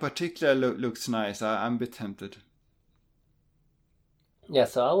one in particular looks nice. I'm a bit tempted. Yeah,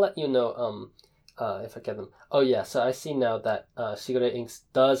 so I'll let you know if I get them. Oh yeah, so I see now that Shigure Inks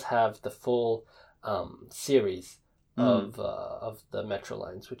does have the full series of the Metro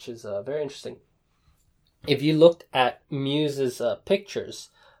lines, which is very interesting. If you looked at Muse's pictures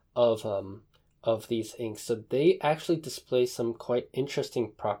of these inks, so they actually display some quite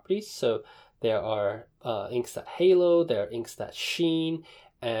interesting properties. So there are inks that halo, there are inks that sheen,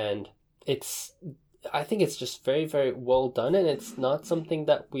 and I think it's just very, very well done, and it's not something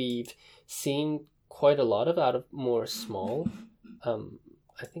that we've seen quite a lot of out of more small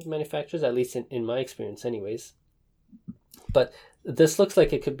I think manufacturers, at least in my experience anyways. But this looks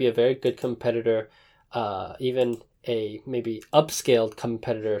like it could be a very good competitor, even a maybe upscaled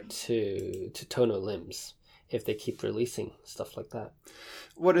competitor to Tono Limbs, if they keep releasing stuff like that.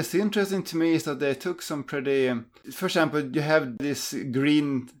 What is interesting to me is that they took some pretty... for example, you have this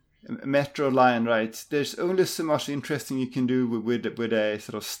green Metro line, right? There's only so much interesting you can do with a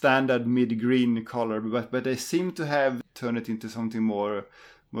sort of standard mid-green color, but they seem to have turned it into something more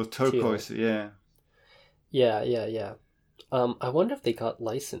turquoise. Yeah. I wonder if they got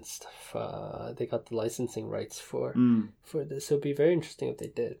licensed. They got the licensing rights for this. So it'd be very interesting if they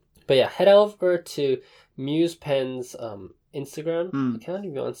did. But yeah, head over to Muse Pen's Instagram account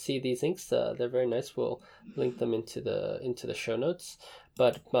if you want to see these inks. They're very nice. We'll link them into the show notes.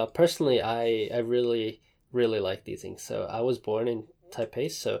 But personally, I really, really like these inks. So I was born in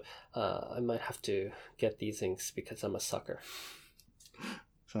Taipei, so I might have to get these inks because I'm a sucker.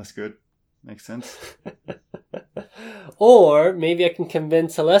 Sounds good. Makes sense. Or maybe I can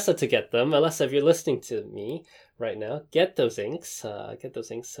convince Alessa to get them. Alessa, if you're listening to me right now, get those inks. So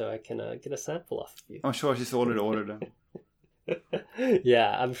I can get a sample off of you. I'm sure she's already ordered them.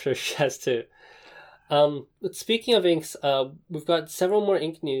 Yeah, I'm sure she has too. But speaking of inks, we've got several more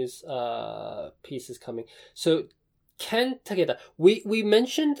ink news pieces coming. So Ken Takeda, we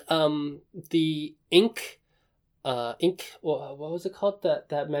mentioned the ink what was it called,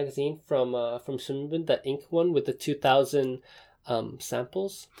 that magazine from Sunbun, that ink one with the 2000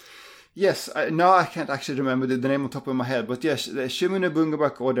 samples. Yes, now I can't actually remember the name on top of my head, but yes, the Shimano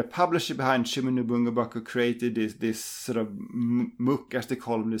Bungabaku, or the publisher behind Shimano Bungabaku, created this sort of MOOC, as they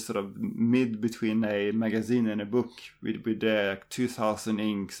call them, this sort of mid between a magazine and a book with 2000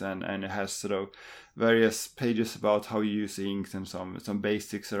 inks, and it has sort of various pages about how you use inks and some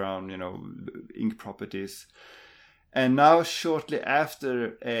basics around, ink properties. And now, shortly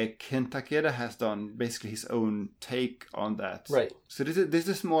after, Ken Takeda has done basically his own take on that. Right. So this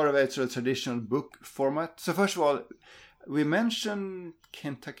is more of a sort of traditional book format. So first of all, we mentioned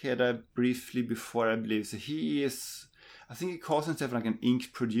Ken Takeda briefly before, I believe. So I think he calls himself like an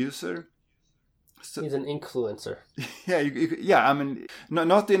ink producer. So, he's an influencer. Yeah. I mean,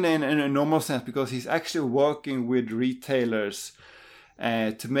 not in a normal sense, because he's actually working with retailers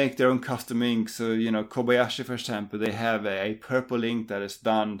to make their own custom ink. So, Kobayashi, for example, they have a purple ink that is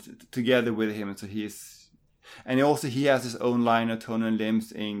done together with him. So he has his own line of Toner and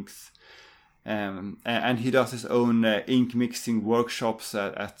Limbs inks. And he does his own ink mixing workshops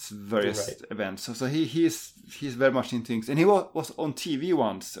at various events. So he's very much into inks. And he was on TV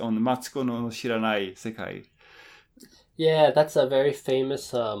once, on Matsuko no Shiranai Sekai. Yeah, that's a very famous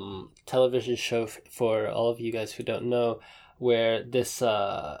television show for all of you guys who don't know, where this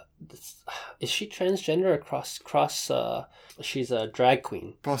is she transgender or cross she's a drag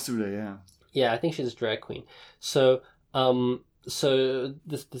queen. Possibly, yeah. Yeah, I think she's a drag queen. So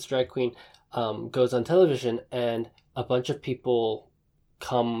this drag queen goes on television, and a bunch of people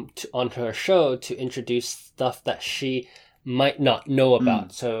come onto her show to introduce stuff that she might not know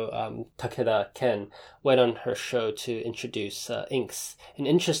about. So Takeda Ken went on her show to introduce inks. And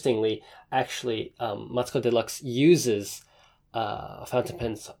interestingly, actually, Matsuko Deluxe uses fountain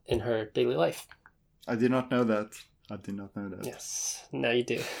pens in her daily life. I did not know that. Yes, now you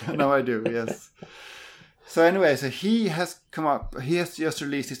do. Now I do, yes. So anyway, he has just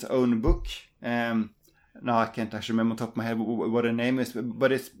released his own book. Now I can't actually remember on top of my head what the name is,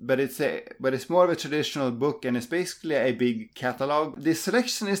 but it's more of a traditional book, and it's basically a big catalog. The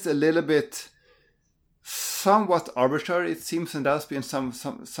selection is a little bit somewhat arbitrary, it seems, and that's been some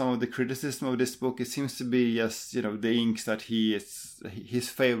of the criticism of this book. It seems to be just the inks that his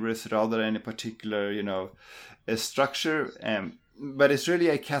favorites rather than any particular structure. But it's really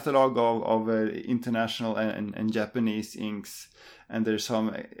a catalog of international and Japanese inks, and there's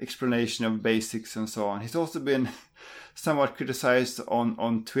some explanation of basics and so on. He's also been somewhat criticized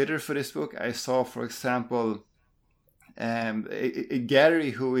on Twitter for this book. I saw, for example,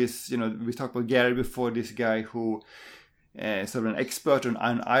 Gary, who is, we talked about Gary before, this guy who is sort of an expert on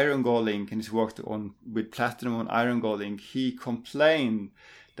iron gall ink, and he's worked with platinum on iron gall ink. He complained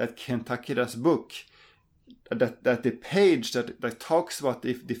that Ken Takeda's book, that the page that talks about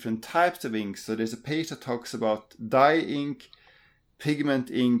the different types of inks, so there's a page that talks about dye ink, pigment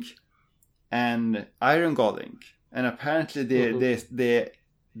ink, and iron gall ink, and apparently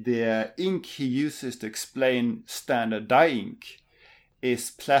the ink he uses to explain standard dye ink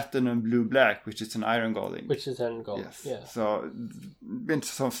is platinum blue black, which is an iron gall ink. Which is iron gall, yes. Yeah. So been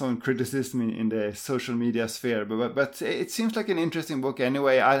some criticism in the social media sphere, but it seems like an interesting book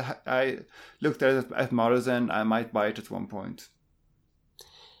anyway. I looked at it at Maruzen. I might buy it at one point.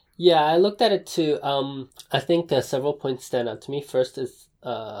 Yeah, I looked at it too. I think several points stand out to me. First is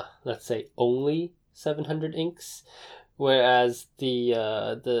let's say only 700 inks, whereas the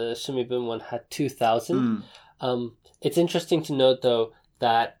Shumibun one had 2,000. It's interesting to note, though,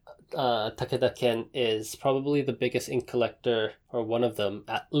 that Takeda Ken is probably the biggest ink collector, or one of them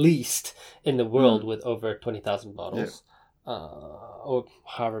at least, in the world, with over 20,000 bottles. Yeah. Or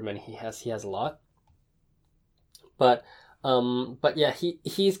however many he has. He has a lot. But yeah,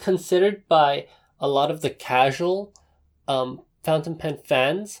 he's considered by a lot of the casual fountain pen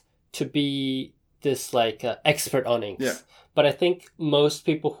fans to be this expert on inks. Yeah. But I think most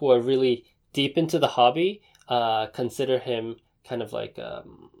people who are really deep into the hobby consider him kind of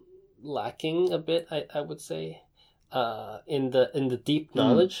lacking a bit, I would say, in the deep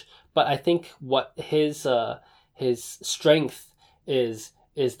knowledge. But I think what his strength is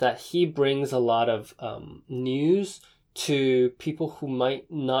that he brings a lot of news to people who might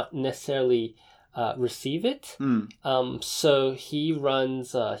not necessarily receive it. So he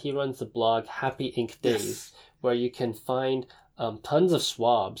runs the blog Happy Ink Days, yes, where you can find tons of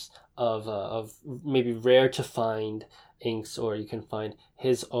swabs of maybe rare to find inks, or you can find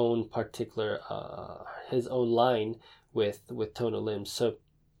his own particular his own line with Tono Limbs. So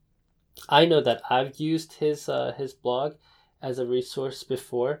I know that I've used his blog as a resource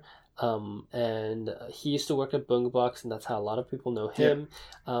before. And he used to work at Bungabox, and that's how a lot of people know him.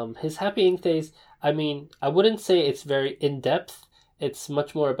 Yeah. His Happy Ink Days, I mean, I wouldn't say it's very in-depth. It's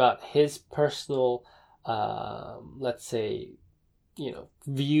much more about his personal, let's say,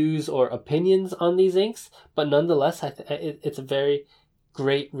 views or opinions on these inks. But nonetheless, it's a very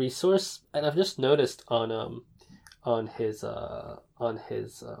great resource. And I've just noticed on his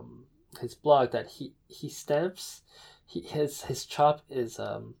blog that he stamps. His chop is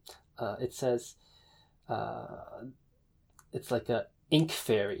it says it's like a ink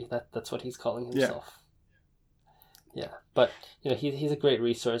fairy. That's what he's calling himself. Yeah, but he's a great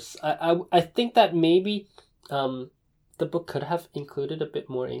resource. I think that maybe the book could have included a bit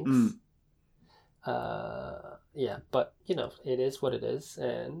more inks. Yeah, but it is what it is,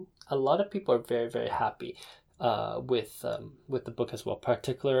 and a lot of people are very, very happy with the book as well.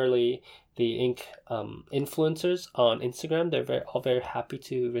 Particularly the ink influencers on Instagram, they're all very happy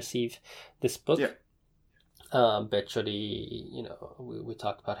to receive this book. Yeah. Bechori, we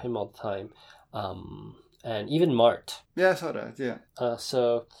talk about him all the time, and even Mart. Yeah, I saw that. Yeah.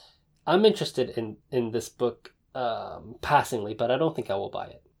 So I'm interested in this book passingly, but I don't think I will buy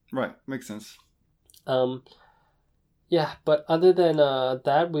it. Right, makes sense. Yeah, but other than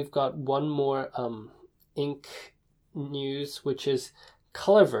that, we've got one more ink news, which is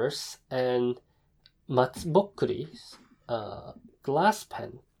Colorverse and Matsubokuri's glass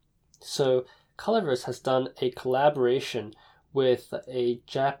pen. So Colorverse has done a collaboration with a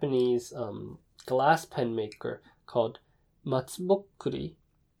Japanese glass pen maker called Matsubokuri,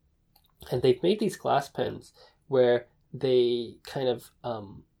 and they've made these glass pens where they kind of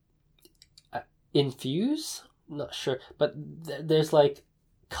infuse, not sure, but there's like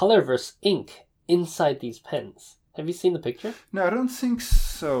Colorverse ink inside these pens. Have you seen the picture? No, I don't think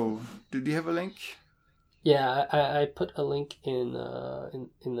so. Did you have a link? Yeah, I put a link in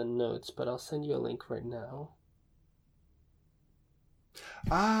the notes, but I'll send you a link right now.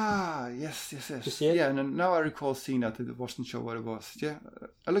 Ah, yes. Did you see it? Yeah, and now I recall seeing that. It wasn't sure what it was. Yeah,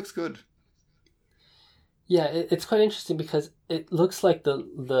 it looks good. Yeah, it's quite interesting because it looks like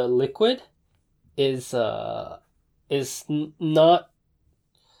the liquid is not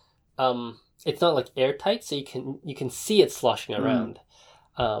it's not like airtight, so you can see it sloshing around.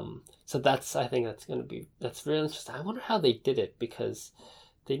 So I think that's really interesting. I wonder how they did it, because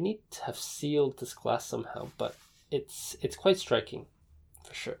they need to have sealed this glass somehow, but it's quite striking,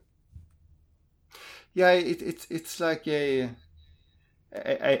 for sure. Yeah, it's like a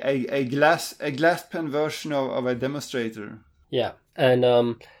glass pen version of a demonstrator. Yeah,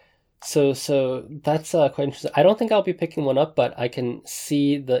 and so that's quite interesting. I don't think I'll be picking one up, but I can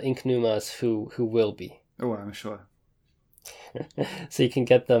see the Inknumas who will be. Oh, I'm sure. So you can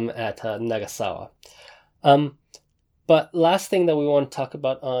get them at Nagasawa. But last thing that we want to talk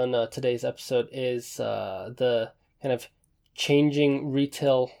about on today's episode is the kind of changing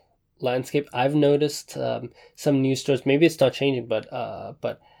retail landscape. I've noticed some new stores. Maybe it's not changing, but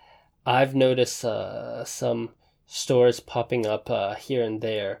I've noticed some stores popping up here and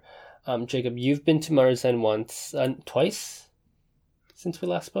there. Jacob, you've been to Maruzen twice since we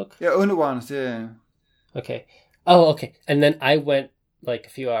last spoke? Yeah, only once, yeah. Okay. Oh, okay. And then I went like a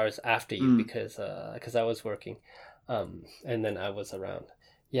few hours after you because I was working, and then I was around.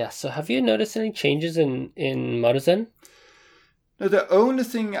 Yeah. So have you noticed any changes in Maruzen? No, the only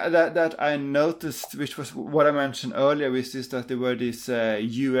thing that I noticed, which was what I mentioned earlier, is that there were these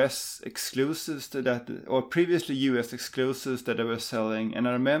US exclusives or previously US exclusives that they were selling, and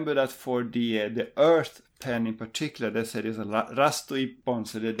I remember that for the Earth pen in particular, they said it's a Rasto Ippon,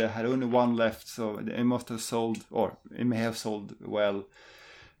 so they had only one left, so it must have sold, or it may have sold well.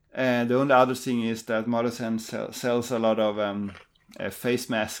 And the only other thing is that Maruzen sells a lot of face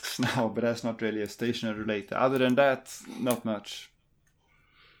masks now, but that's not really a stationery related. Other than that, not much.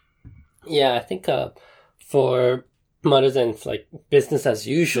 Yeah, I think for Maruzen it's like business as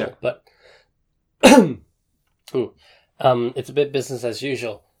usual, but it's a bit business as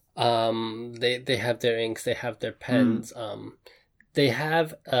usual. They have their inks, they have their pens. They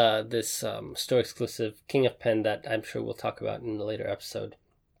have this store exclusive King of Pen that I'm sure we'll talk about in a later episode.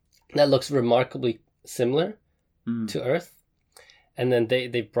 That looks remarkably similar to Earth, and then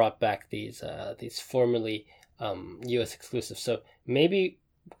they brought back these formerly US exclusives. So maybe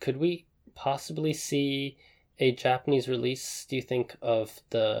could we possibly see a Japanese release, do you think, of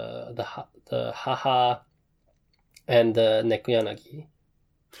the Haha and the Nekuyanagi?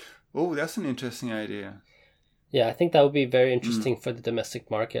 Oh, that's an interesting idea. Yeah, I think that would be very interesting for the domestic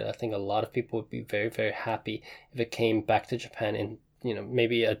market. I think a lot of people would be very, very happy if it came back to Japan in,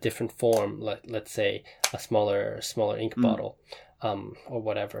 maybe a different form, like let's say a smaller ink bottle, or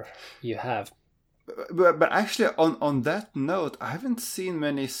whatever you have. But actually, on that note, I haven't seen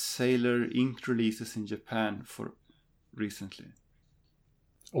many Sailor ink releases in Japan for recently.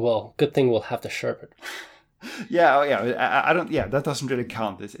 Well, good thing we'll have the sherbet. Yeah, I don't. Yeah, that doesn't really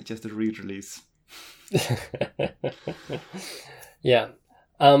count. It's just a re-release. Yeah,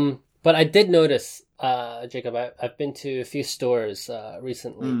 but I did notice, Jacob. I've been to a few stores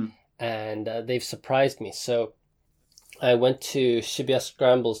recently, and they've surprised me. So I went to Shibuya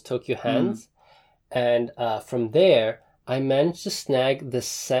Scramble's Tokyo Hands, and from there I managed to snag this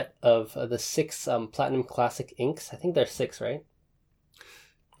set of the 6 Platinum Classic inks. I think there's 6, right?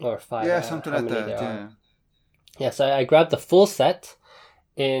 Or 5. Yeah, something like that. Yeah. Yeah, so I grabbed the full set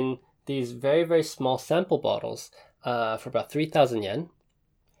in these very, very small sample bottles for about 3,000 yen,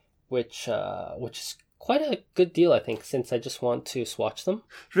 which is quite a good deal, I think, since I just want to swatch them.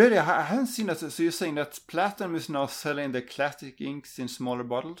 Really? I haven't seen that. So you're saying that Platinum is now selling the classic inks in smaller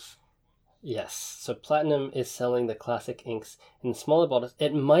bottles? Yes, so Platinum is selling the classic inks in smaller bottles.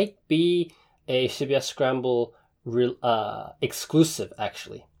 It might be a Shibuya Scramble exclusive,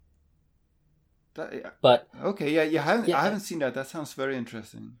 actually. But okay, I haven't seen that. That sounds very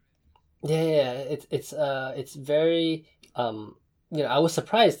interesting. Yeah, it's very I was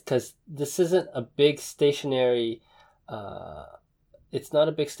surprised because this isn't a big stationary. It's not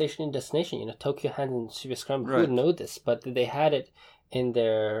a big stationary destination. Tokyo Hands and Shibuya Scramble. Who would know this? But they had it in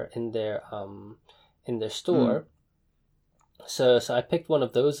their store. So I picked one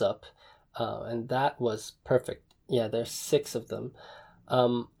of those up, and that was perfect. Yeah, there's 6 of them.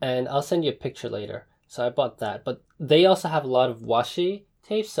 And I'll send you a picture later. So I bought that. But they also have a lot of washi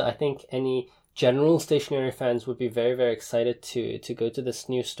tapes, so I think any general stationery fans would be very, very excited to go to this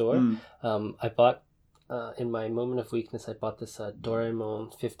new store. I bought, in my moment of weakness, I bought this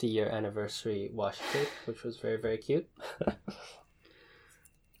Doraemon 50-year anniversary washi tape, which was very, very cute.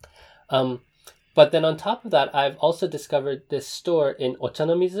 But then on top of that, I've also discovered this store in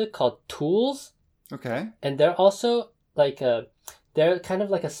Ochanomizu called Tools. Okay. And they're also they're kind of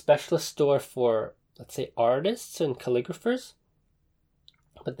like a specialist store for, let's say, artists and calligraphers.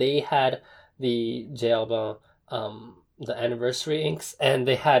 But they had the J-Alban, the anniversary inks, and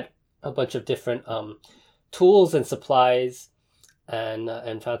they had a bunch of different tools and supplies and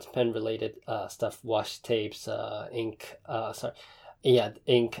fountain pen related stuff, washi tapes, ink,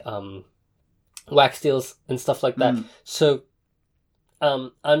 wax steels and stuff like that. So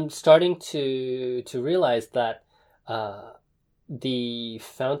I'm starting to realize that the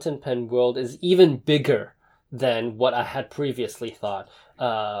fountain pen world is even bigger than what I had previously thought,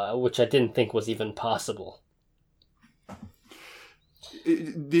 which I didn't think was even possible.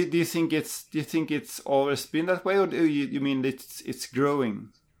 Do you think it's always been that way, or do you mean it's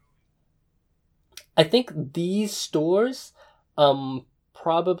growing? I think these stores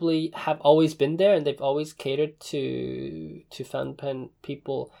probably have always been there, and they've always catered to fountain pen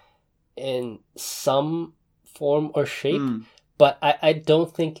people in some form or shape. But I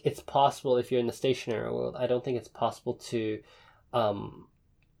don't think it's possible, if you're in the stationery world, I don't think it's possible to,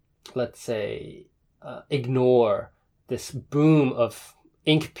 let's say, ignore this boom of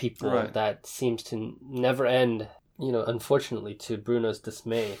ink people that seems to never end, unfortunately, to Bruno's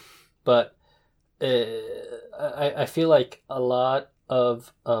dismay. But I feel like a lot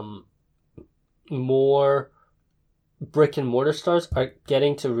of more brick and mortar stores are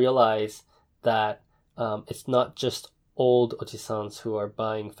getting to realize that it's not just old oji-sans who are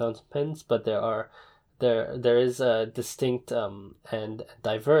buying fountain pens, but there is a distinct and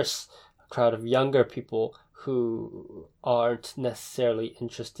diverse crowd of younger people who aren't necessarily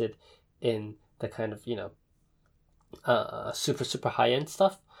interested in the kind of super high-end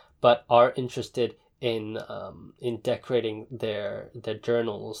stuff, but are interested in decorating their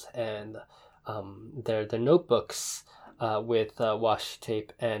journals and their notebooks with washi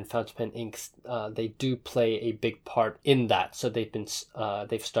tape and fountain pen inks. They do play a big part in that, so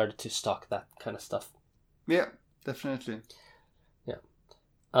they've started to stock that kind of stuff. Yeah, definitely. Yeah.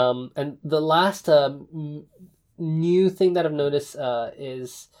 And the last new thing that I've noticed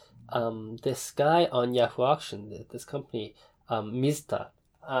is this guy on Yahoo Auction, this company, Mizuta.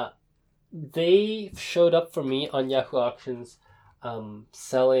 They showed up for me on Yahoo Auctions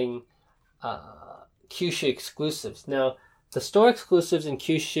selling Kyushu exclusives. Now, the store exclusives in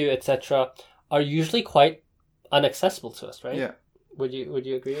Kyushu, etc., are usually quite inaccessible to us, right? Yeah. Would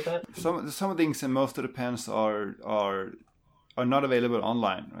you agree with that? Some things in most of the pens are not available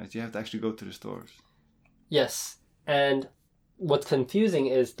online, right? You have to actually go to the stores. Yes, and what's confusing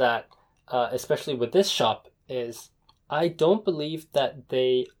is that, especially with this shop, is I don't believe that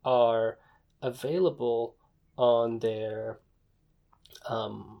they are available on their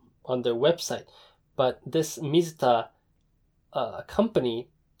website, but this Mizuta company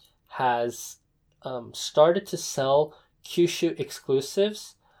has started to sell Kyushu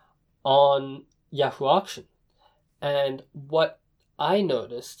exclusives on Yahoo Auction, and what I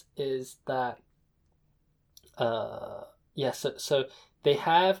noticed is that so they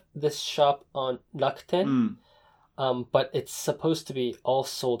have this shop on Rakuten, but it's supposed to be all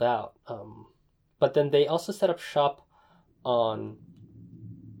sold out. But then they also set up shop on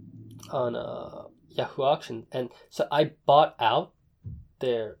Yahoo Auction, and so I bought out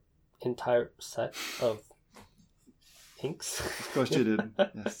their entire set of inks. Of course you did.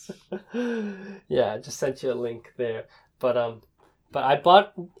 Yes. Yeah, I just sent you a link there. But I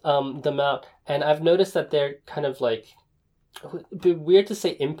bought them out, and I've noticed that they're kind of like, it'd be weird to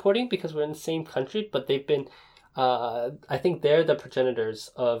say importing because we're in the same country, but they've been I think they're the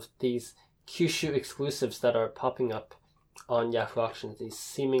progenitors of these Kyushu exclusives that are popping up on Yahoo Auctions, these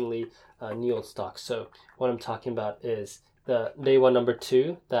seemingly new old stocks. So what I'm talking about is the Reiwa number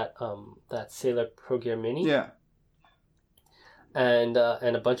 2, that Sailor Pro Gear Mini. Yeah. And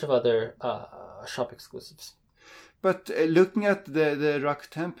a bunch of other shop exclusives. But looking at the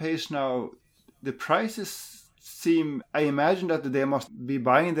Rakuten page now, the prices seem, I imagine that they must be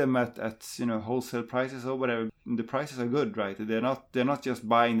buying them at wholesale prices or whatever. The prices are good, right? They're not just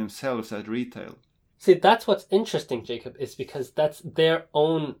buying themselves at retail. See, that's what's interesting, Jacob, is because that's their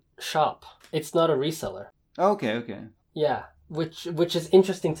own shop. It's not a reseller. Okay. Yeah, which is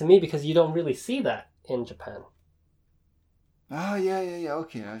interesting to me because you don't really see that in Japan. Oh, yeah.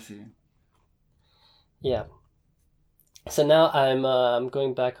 Okay, I see. Yeah. So now I'm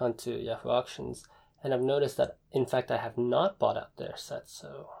going back onto Yahoo Auctions, and I've noticed that, in fact, I have not bought out their set,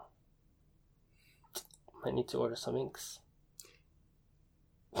 so I need to order some inks.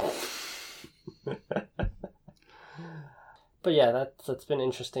 But yeah, that's been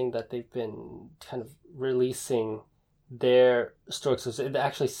interesting that they've been kind of releasing their store exclusives. It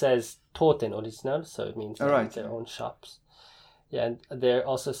actually says Toten Original, so it means their own shops. Yeah, and they're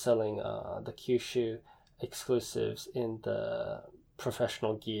also selling the Kyushu exclusives in the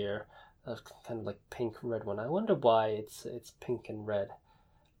professional gear, kind of like pink red one. I wonder why it's pink and red.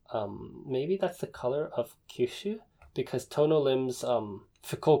 Maybe that's the color of Kyushu, because Tono Lim's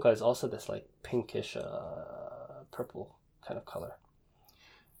Fukuoka is also this like pinkish purple kind of color.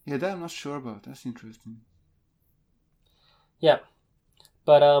 Yeah, that I'm not sure about. That's interesting. Yeah,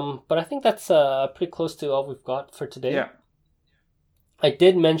 but I think that's pretty close to all we've got for today. Yeah. I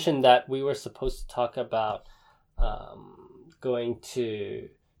did mention that we were supposed to talk about going to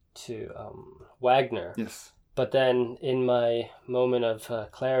Wagner. Yes. But then in my moment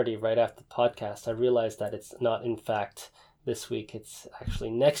of clarity right after the podcast, I realized that it's not in fact this week. It's actually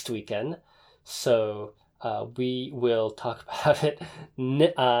next weekend. So we will talk about it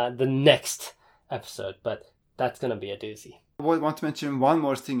the next episode. But that's going to be a doozy. I want to mention one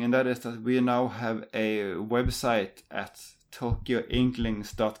more thing, and that is that we now have a website at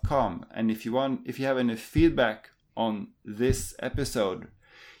tokyoinklings.com, and if you have any feedback on this episode,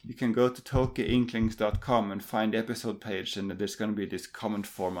 you can go to tokyoinklings.com and find the episode page, and there's going to be this comment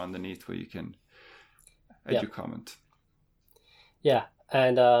form underneath where you can add your comment. Yeah,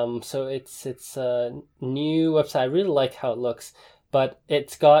 and so it's a new website. I really like how it looks, but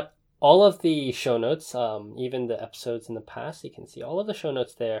it's got all of the show notes, even the episodes in the past. You can see all of the show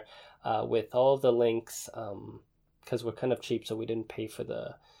notes there with all of the links. Because we're kind of cheap, so we didn't pay for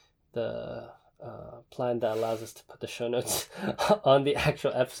the plan that allows us to put the show notes on the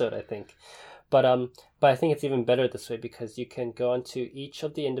actual episode, I think. But I think it's even better this way because you can go onto each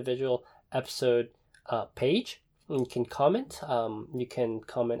of the individual episode page and you can comment. You can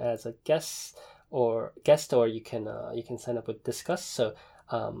comment as a guest, or you can sign up with Discuss. So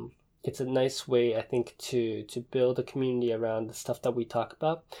it's a nice way, I think, to build a community around the stuff that we talk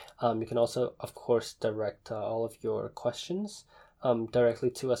about. You can also, of course, direct all of your questions directly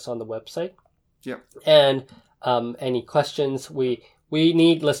to us on the website. Yeah. And any questions, we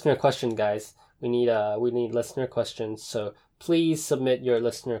need listener questions, guys. We need listener questions. So please submit your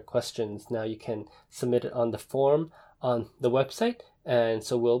listener questions. Now you can submit it on the form on the website, and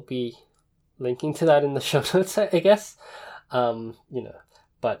so we'll be linking to that in the show notes, I guess.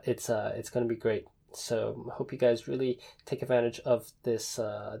 But it's going to be great. So I hope you guys really take advantage of this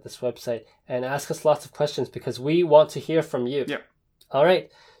website and ask us lots of questions because we want to hear from you. Yeah. All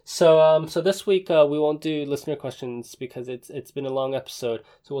right. So this week we won't do listener questions because it's been a long episode.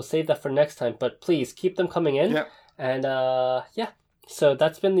 So we'll save that for next time. But please keep them coming in. Yeah. And yeah. So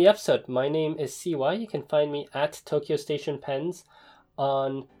that's been the episode. My name is CY. You can find me at Tokyo Station Pens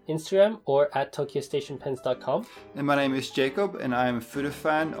on Instagram or at tokyostationpens.com. And my name is Jacob, and I'm a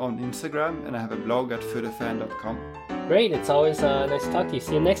Fudefan on Instagram, and I have a blog at fudefan.com. Great. It's always nice to talk to you.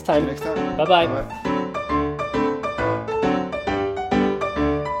 See you next time. See you next time. Bye-bye. Bye.